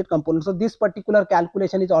associated components. So this particular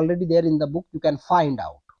calculation is already there in the book, you can find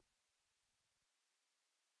out.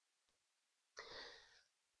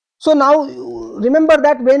 So now remember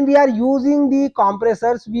that when we are using the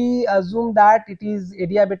compressors, we assume that it is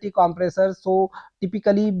adiabatic compressors. So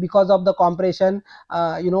typically because of the compression,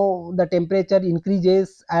 the temperature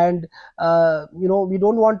increases, and we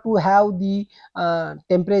don't want to have the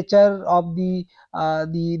temperature of the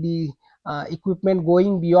equipment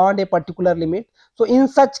going beyond a particular limit. So in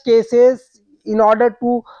such cases, in order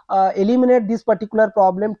to eliminate this particular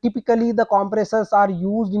problem, typically the compressors are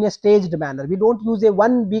used in a staged manner. We don't use a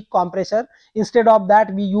one big compressor. Instead of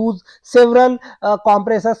that, we use several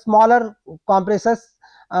compressors, smaller compressors,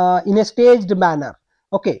 in a staged manner.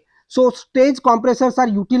 Okay, so stage compressors are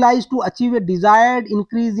utilized to achieve a desired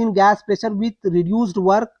increase in gas pressure with reduced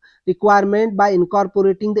work requirement by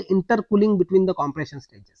incorporating the intercooling between the compression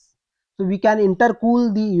stages. So we can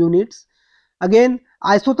intercool the units. Again,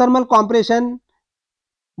 isothermal compression,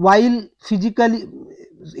 while physically,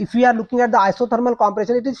 if we are looking at the isothermal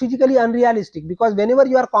compression, it is physically unrealistic, because whenever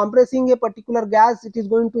you are compressing a particular gas, it is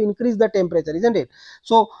going to increase the temperature, isn't it?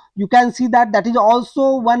 So you can see that that is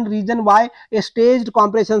also one reason why a staged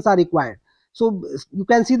compressions are required. So you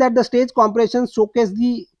can see that the stage compressions showcase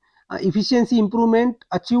the efficiency improvement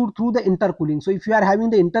achieved through the intercooling. So if you are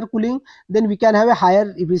having the intercooling, then we can have a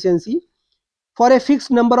higher efficiency. For a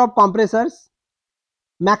fixed number of compressors,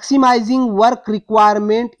 maximizing work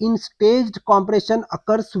requirement in staged compression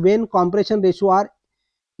occurs when compression ratio are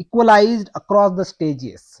equalized across the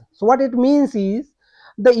stages. So what it means is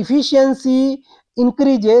the efficiency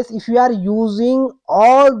increases if you are using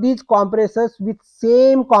all these compressors with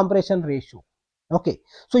same compression ratio. Okay,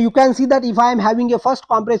 so you can see that if I am having a first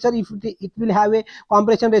compressor, if it will have a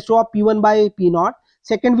compression ratio of P1 by P0,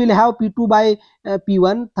 second will have P2 by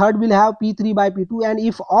P1, third will have P3 by P2, and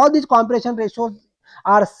if all these compression ratios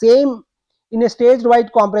are same in a staged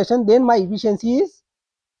wide compression, then my efficiency is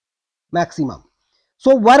maximum.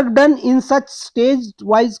 So work done in such staged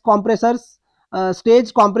wise compressors,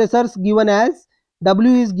 stage compressors given as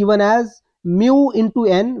W is given as mu into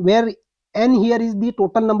N, where N here is the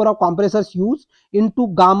total number of compressors used,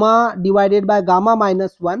 into gamma divided by gamma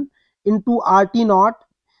minus 1 into RT naught,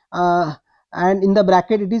 and in the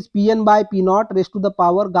bracket it is Pn by P naught raised to the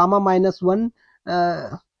power gamma minus 1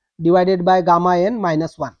 divided by gamma n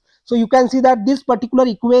minus 1. So you can see that this particular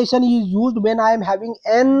equation is used when I am having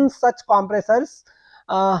n such compressors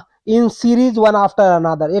in series one after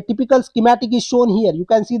another. A typical schematic is shown here. You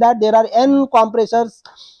can see that there are n compressors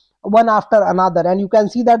one after another, and you can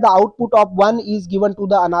see that the output of one is given to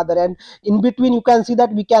the another, and in between you can see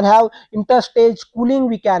that we can have interstage cooling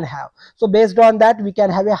we can have. So based on that, we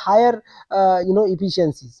can have a higher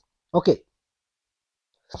efficiencies. Okay,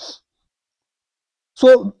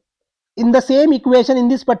 so in the same equation, in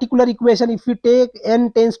this particular equation, if we take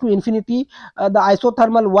n tends to infinity, the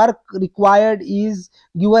isothermal work required is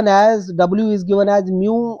given as W is given as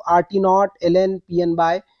mu RT naught ln Pn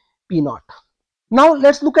by P naught. Now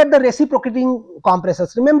let's look at the reciprocating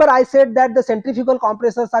compressors. Remember I said that the centrifugal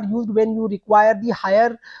compressors are used when you require the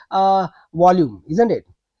higher volume, isn't it?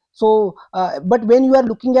 So but when you are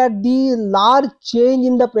looking at the large change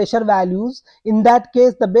in the pressure values, in that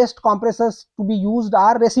case the best compressors to be used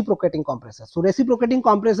are reciprocating compressors. So reciprocating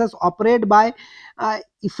compressors operate by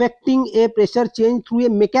effecting a pressure change through a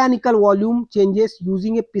mechanical volume changes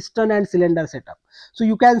using a piston and cylinder setup. So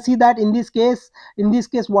you can see that in this case,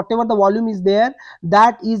 whatever the volume is there,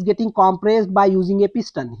 that is getting compressed by using a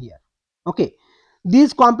piston here. Okay,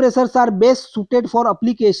 these compressors are best suited for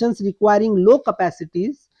applications requiring low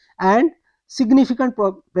capacities and significant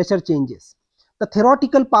pressure changes. The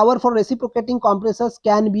theoretical power for reciprocating compressors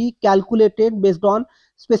can be calculated based on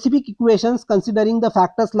specific equations considering the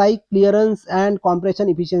factors like clearance and compression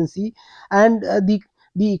efficiency, and the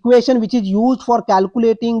equation which is used for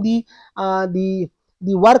calculating uh, the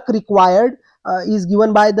the work required is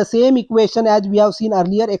given by the same equation as we have seen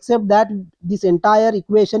earlier, except that this entire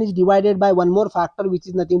equation is divided by one more factor, which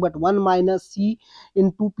is nothing but 1 minus C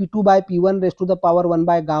into P2 by P1 raised to the power 1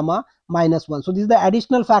 by gamma minus 1. So this is the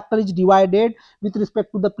additional factor is divided with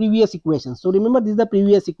respect to the previous equation. So remember, this is the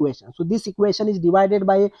previous equation. So this equation is divided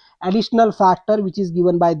by additional factor which is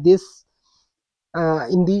given by this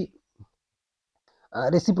in the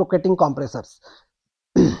reciprocating compressors.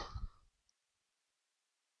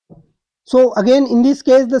 So again, in this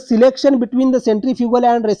case, the selection between the centrifugal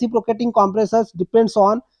and reciprocating compressors depends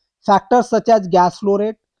on factors such as gas flow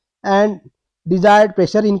rate and desired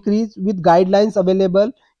pressure increase, with guidelines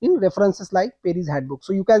available in references like Perry's handbook.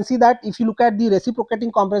 So you can see that if you look at the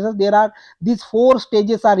reciprocating compressors, there are these 4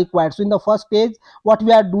 stages are required. So in the first stage, what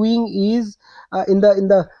we are doing is in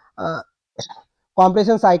the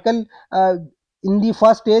compression cycle, in the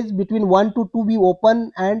first stage between 1 to 2 we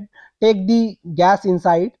open and take the gas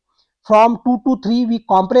inside. From 2 to 3 we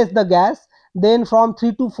compress the gas, then from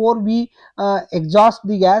 3 to 4 we exhaust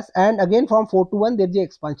the gas, and again from 4 to 1 there is the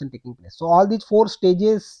expansion taking place. So all these 4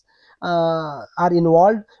 stages are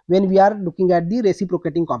involved when we are looking at the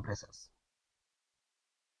reciprocating compressors.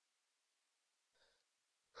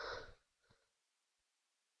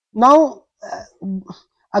 Now,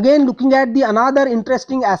 again looking at the another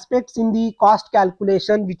interesting aspects in the cost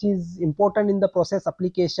calculation which is important in the process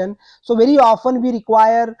application. So very often we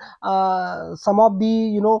require some of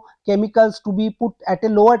the chemicals to be put at a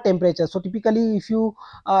lower temperature. So typically if you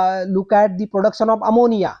look at the production of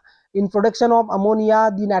ammonia, in production of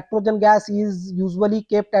ammonia the nitrogen gas is usually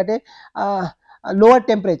kept at a lower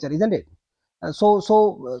temperature, isn't it?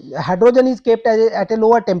 Hydrogen is kept at a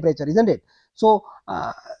lower temperature, isn't it? So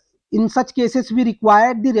in such cases we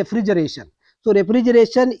require the refrigeration. So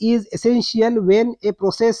refrigeration is essential when a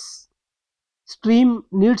process stream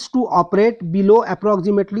needs to operate below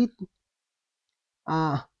approximately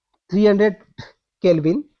 300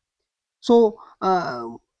 Kelvin. So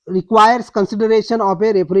requires consideration of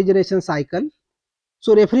a refrigeration cycle.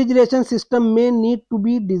 So refrigeration system may need to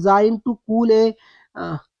be designed to cool a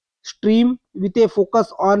uh, stream with a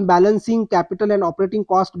focus on balancing capital and operating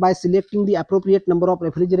cost by selecting the appropriate number of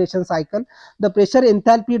refrigeration cycle. The pressure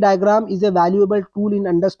enthalpy diagram is a valuable tool in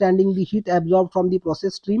understanding the heat absorbed from the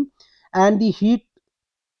process stream and the heat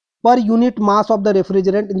per unit mass of the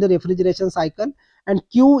refrigerant in the refrigeration cycle, and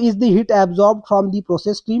Q is the heat absorbed from the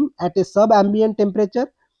process stream at a sub-ambient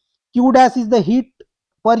temperature. Q dash is the heat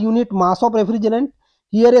per unit mass of refrigerant.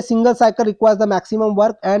 Here a single cycle requires the maximum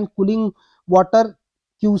work and cooling water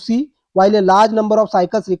QC, while a large number of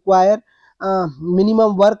cycles require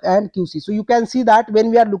minimum work and QC. So you can see that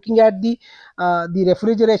when we are looking at the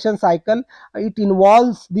refrigeration cycle, it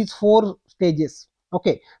involves these four stages.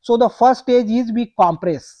 Okay, so the first stage is we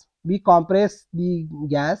compress the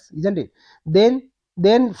gas, isn't it?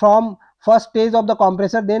 Then from first stage of the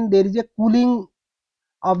compressor, then there is a cooling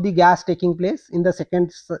of the gas taking place in the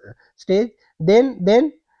second stage. Then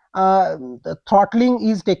the throttling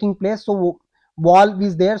is taking place. So valve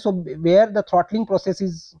is there, so where the throttling process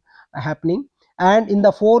is happening, and in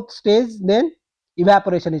the fourth stage then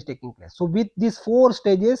evaporation is taking place. So with these four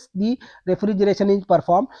stages the refrigeration is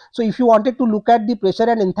performed. So if you wanted to look at the pressure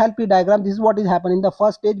and enthalpy diagram, this is what is happening. In the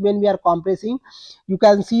first stage when we are compressing, you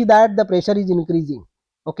can see that the pressure is increasing.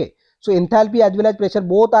 Okay, so enthalpy as well as pressure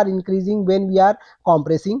both are increasing when we are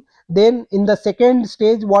compressing. Then in the second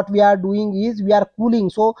stage what we are doing is we are cooling,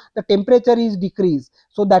 so the temperature is decreased,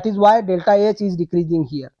 so that is why delta H is decreasing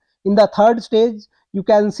here. In the third stage you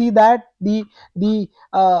can see that the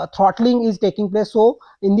throttling is taking place. So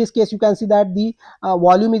in this case you can see that the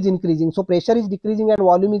volume is increasing, so pressure is decreasing and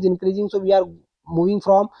volume is increasing. So we are moving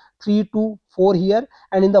from 3 to 4 here,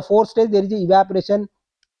 and in the fourth stage there is a evaporation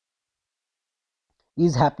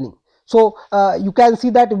is happening. So you can see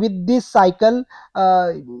that with this cycle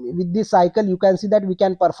you can see that we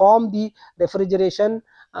can perform the refrigeration.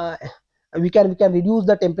 We can reduce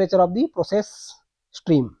the temperature of the process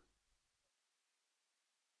stream.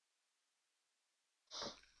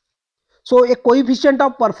 So a coefficient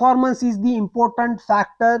of performance is the important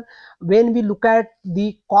factor when we look at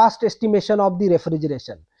the cost estimation of the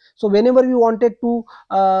refrigeration. So whenever we wanted to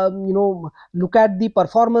look at the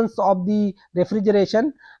performance of the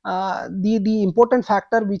refrigeration, the important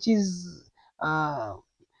factor which is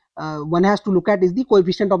one has to look at is the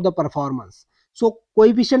coefficient of the performance. So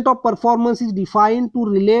coefficient of performance is defined to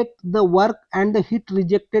relate the work and the heat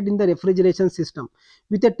rejected in the refrigeration system,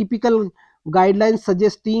 with a typical guidelines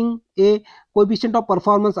suggesting a coefficient of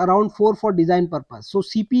performance around 4 for design purpose. So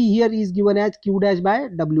Cp here is given as Q dash by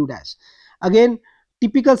W dash. Again,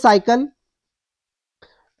 typical cycle,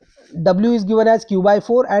 W is given as Q by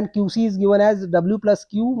 4 and QC is given as W plus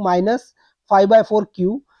Q minus 5 by 4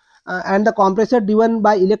 Q. And the compressor driven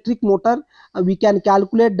by electric motor, we can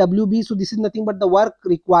calculate WB. So this is nothing but the work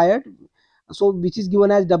required, so which is given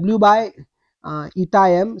as W by eta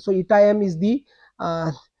M. So eta M is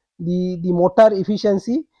uh, the motor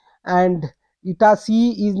efficiency, and eta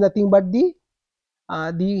C is nothing but the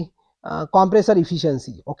compressor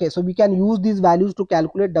efficiency. Okay, so we can use these values to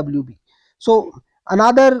calculate WB. So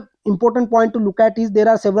another important point to look at is there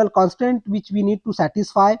are several constants which we need to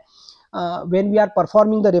satisfy when we are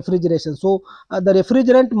performing the refrigeration. So the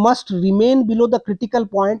refrigerant must remain below the critical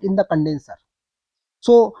point in the condenser.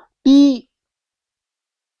 So T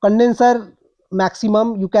condenser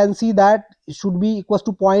maximum, you can see that should be equals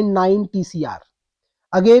to 0.9 TCR.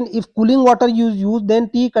 Again, if cooling water is used, then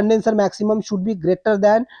T condenser maximum should be greater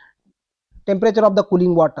than temperature of the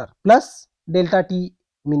cooling water plus delta T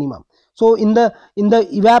minimum. So in the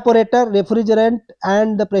evaporator, refrigerant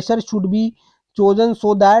and the pressure should be chosen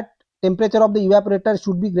so that temperature of the evaporator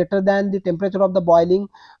should be greater than the temperature of the boiling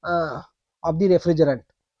of the refrigerant.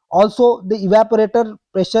 Also the evaporator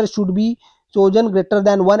pressure should be chosen greater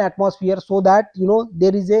than 1 atmosphere, so that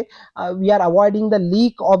there is a we are avoiding the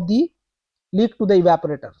leak to the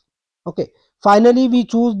evaporator. Okay, finally we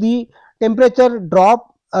choose the temperature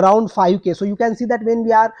drop around 5K. So you can see that when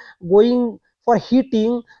we are going for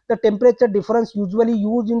heating, the temperature difference usually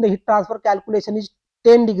used in the heat transfer calculation is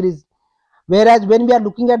 10 degrees, whereas when we are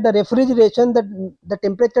looking at the refrigeration, the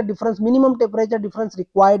temperature difference, minimum temperature difference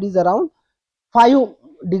required is around 5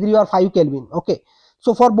 degree or 5 Kelvin. Okay,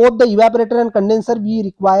 so for both the evaporator and condenser we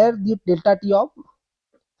require the delta T of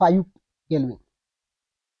 5 Kelvin.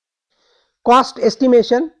 Cost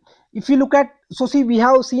estimation, if you look at, so see, we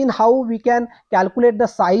have seen how we can calculate the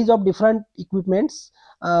size of different equipments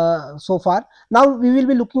so far. Now we will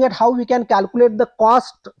be looking at how we can calculate the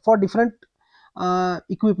cost for different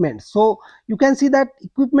equipment. So you can see that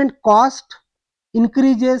equipment cost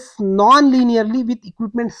increases non-linearly with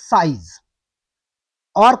equipment size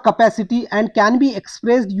or capacity and can be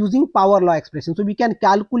expressed using power law expression. So we can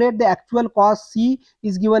calculate the actual cost. C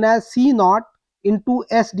is given as C naught into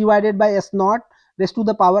S divided by S naught raised to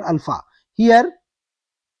the power alpha. Here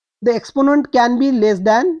the exponent can be less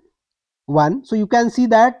than 1. So you can see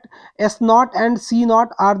that S naught and C naught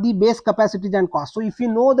are the base capacities and cost. So if you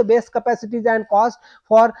know the base capacities and cost,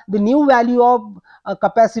 for the new value of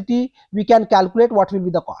capacity, we can calculate what will be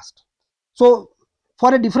the cost. So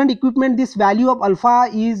for a different equipment, this value of alpha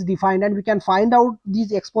is defined, and we can find out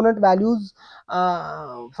these exponent values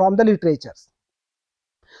from the literatures.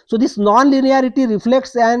 So this non-linearity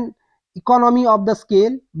reflects an economy of the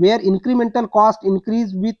scale where incremental cost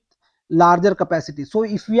increase with larger capacity. So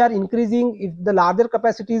if we are increasing, if the larger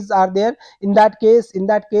capacities are there, in that case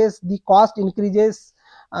the cost increases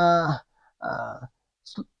uh, uh,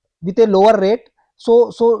 with a lower rate.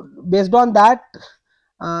 So based on that,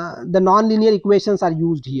 the non-linear equations are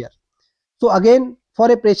used here. So again,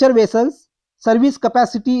 for a pressure vessels, service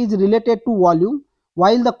capacity is related to volume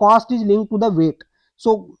while the cost is linked to the weight.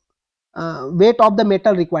 So weight of the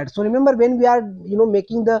metal required. So remember, when we are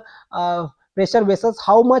making the pressure vessels,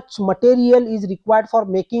 how much material is required for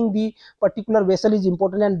making the particular vessel is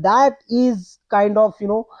important, and that is kind of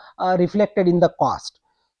reflected in the cost,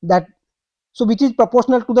 that so which is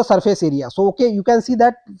proportional to the surface area. So okay, you can see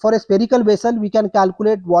that for a spherical vessel we can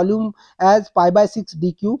calculate volume as pi by 6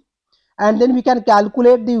 dq, and then we can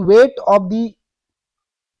calculate the weight of the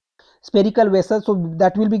spherical vessel. So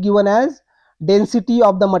that will be given as density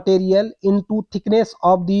of the material into thickness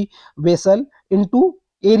of the vessel into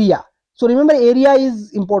area. So remember, area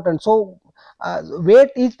is important. So weight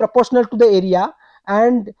is proportional to the area,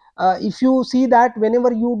 and if you see that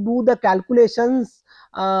whenever you do the calculations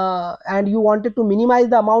and you wanted to minimize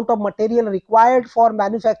the amount of material required for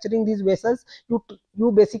manufacturing these vessels,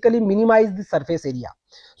 you basically minimize the surface area.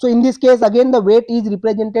 So in this case, again, the weight is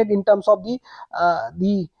represented in terms of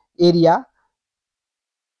the area.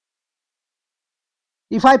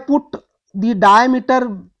 If I put the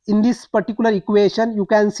diameter in this particular equation, you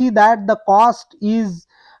can see that the cost is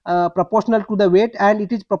proportional to the weight, and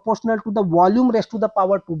it is proportional to the volume raised to the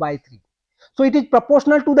power 2 by 3. So it is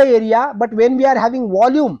proportional to the area, but when we are having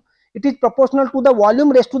volume, it is proportional to the volume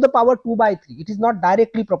raised to the power 2 by 3. It is not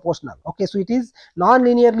directly proportional. Okay, so it is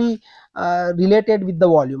non-linearly related with the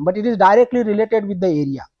volume, but it is directly related with the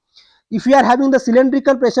area. If we are having the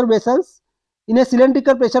cylindrical pressure vessels, in a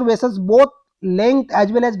cylindrical pressure vessels, both length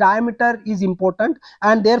as well as diameter is important,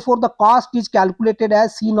 and therefore the cost is calculated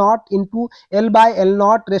as C naught into L by L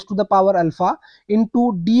naught raised to the power alpha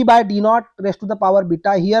into D by D naught raised to the power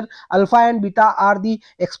beta. Here alpha and beta are the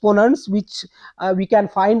exponents which we can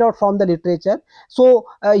find out from the literature. So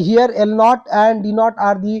here L naught and D naught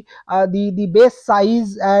are the base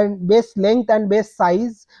size and base length and base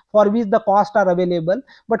size for which the cost are available,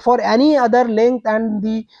 but for any other length and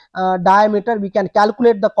the diameter, we can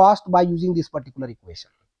calculate the cost by using this particular equation.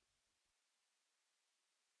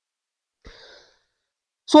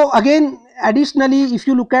 So again, additionally, if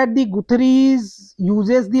you look at the Guthrie's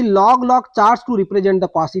uses the log charts to represent the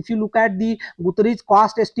cost. If you look at the Guthrie's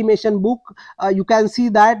cost estimation book, you can see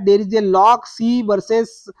that there is a log C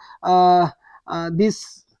versus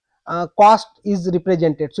this cost is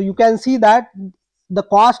represented. So you can see that the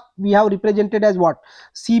cost we have represented as what?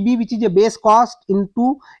 CB, which is a base cost,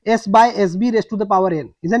 into S by SB raised to the power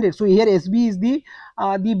n, isn't it? So here SB is the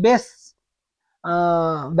base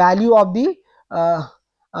value of the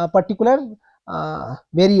uh, particular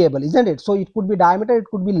variable, isn't it? So it could be diameter, it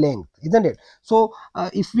could be length, isn't it? So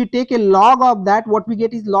if we take a log of that, what we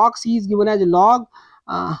get is log C is given as log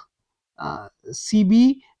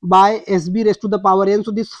CB by SB raised to the power n.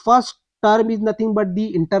 So this first term is nothing but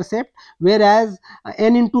the intercept, whereas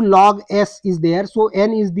n into log S is there. So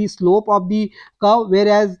n is the slope of the curve,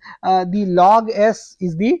 whereas the log S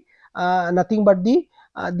is the nothing but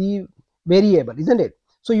the variable, isn't it?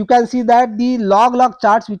 So you can see that the log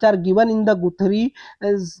charts which are given in the Guthrie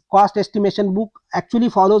is cost estimation book actually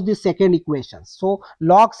follows this second equation. So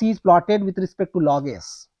log C is plotted with respect to log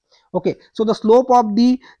S. Okay, so the slope of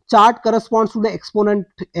the chart corresponds to the exponent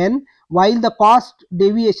n, while the cost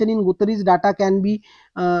deviation in Guthrie's data can be,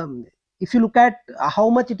 if you look at how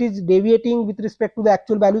much it is deviating with respect to the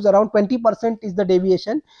actual values, around 20% is the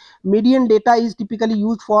deviation. Median data is typically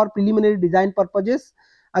used for preliminary design purposes,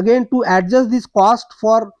 again to adjust this cost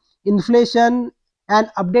for inflation and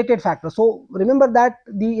updated factor. So remember that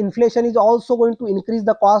the inflation is also going to increase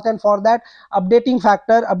the cost, and for that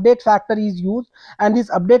update factor is used, and this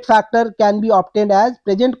update factor can be obtained as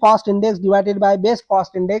present cost index divided by base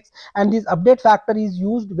cost index, and this update factor is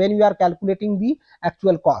used when we are calculating the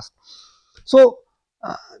actual cost. So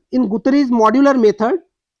in Guthrie's modular method,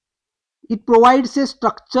 it provides a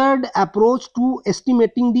structured approach to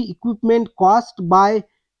estimating the equipment cost by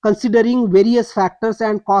considering various factors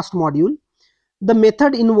and cost module. The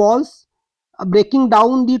method involves breaking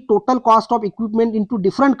down the total cost of equipment into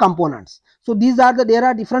different components. So these are there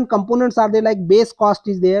are different components are there, like base cost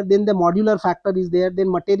is there, then the modular factor is there,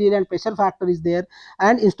 then material and pressure factor is there,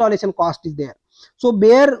 and installation cost is there. So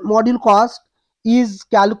bare module cost is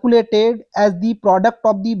calculated as the product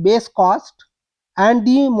of the base cost and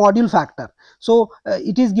the module factor. So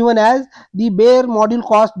it is given as the bare module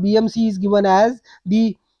cost, BMC, is given as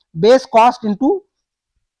the base cost into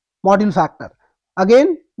module factor.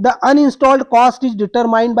 Again, the uninstalled cost is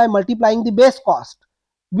determined by multiplying the base cost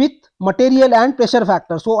with material and pressure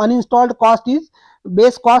factor. So uninstalled cost is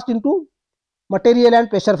base cost into material and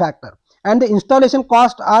pressure factor, and the installation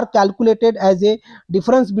cost are calculated as a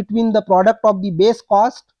difference between the product of the base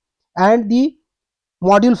cost and the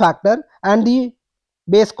module factor and the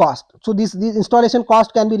base cost. So this installation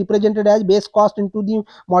cost can be represented as base cost into the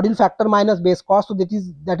module factor minus base cost. So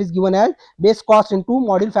that is given as base cost into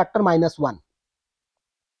module factor minus 1.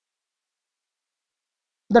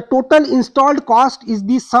 The total installed cost is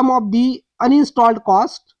the sum of the uninstalled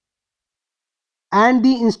cost and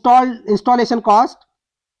the installation cost,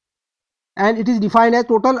 and it is defined as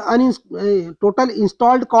total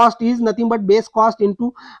installed cost is nothing but base cost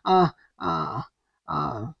into uh, uh,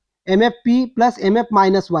 uh, MFP plus MF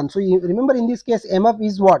minus 1. So you remember, in this case MF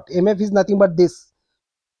is what? MF is nothing but this.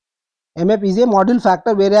 MF is a module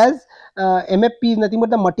factor, whereas MFP is nothing but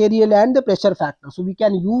the material and the pressure factor. So we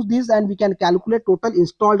can use this and we can calculate total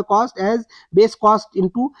installed cost as base cost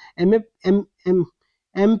into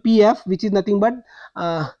MPF, which is nothing but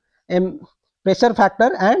pressure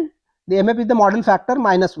factor, and the MF is the module factor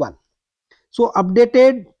minus 1. So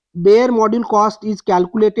updated bare module cost is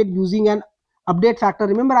calculated using an update factor.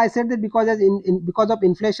 Remember I said that because because of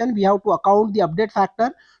inflation we have to account the update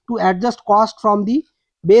factor to adjust cost from the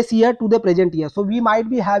base year to the present year. So we might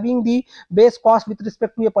be having the base cost with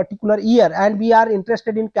respect to a particular year, and we are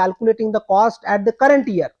interested in calculating the cost at the current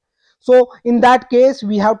year. So in that case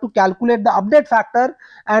we have to calculate the update factor,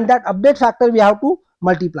 and that update factor we have to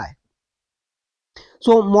multiply.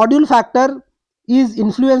 So module factor is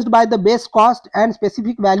influenced by the base cost, and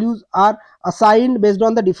specific values are assigned based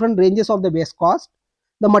on the different ranges of the base cost.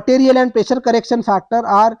 The material and pressure correction factor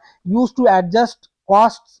are used to adjust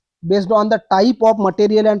costs based on the type of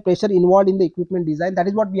material and pressure involved in the equipment design. That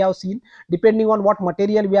is what we have seen. Depending on what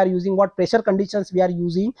material we are using, what pressure conditions we are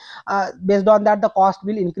using, based on that the cost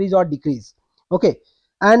will increase or decrease. Okay.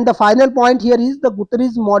 And the final point here is the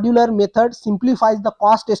Guthrie's modular method simplifies the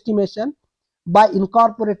cost estimation by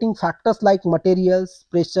incorporating factors like materials,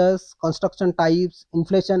 pressures, construction types,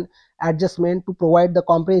 inflation adjustment to provide the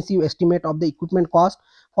comprehensive estimate of the equipment cost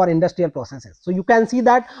for industrial processes. So you can see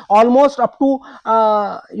that almost up to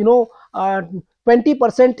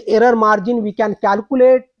 20% error margin we can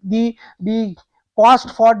calculate the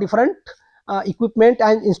cost for different equipment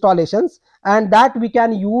and installations, and that we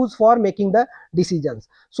can use for making the decisions.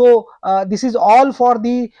 So this is all for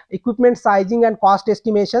the equipment sizing and cost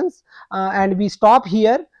estimations, and we stop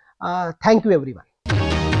here. Thank you everyone.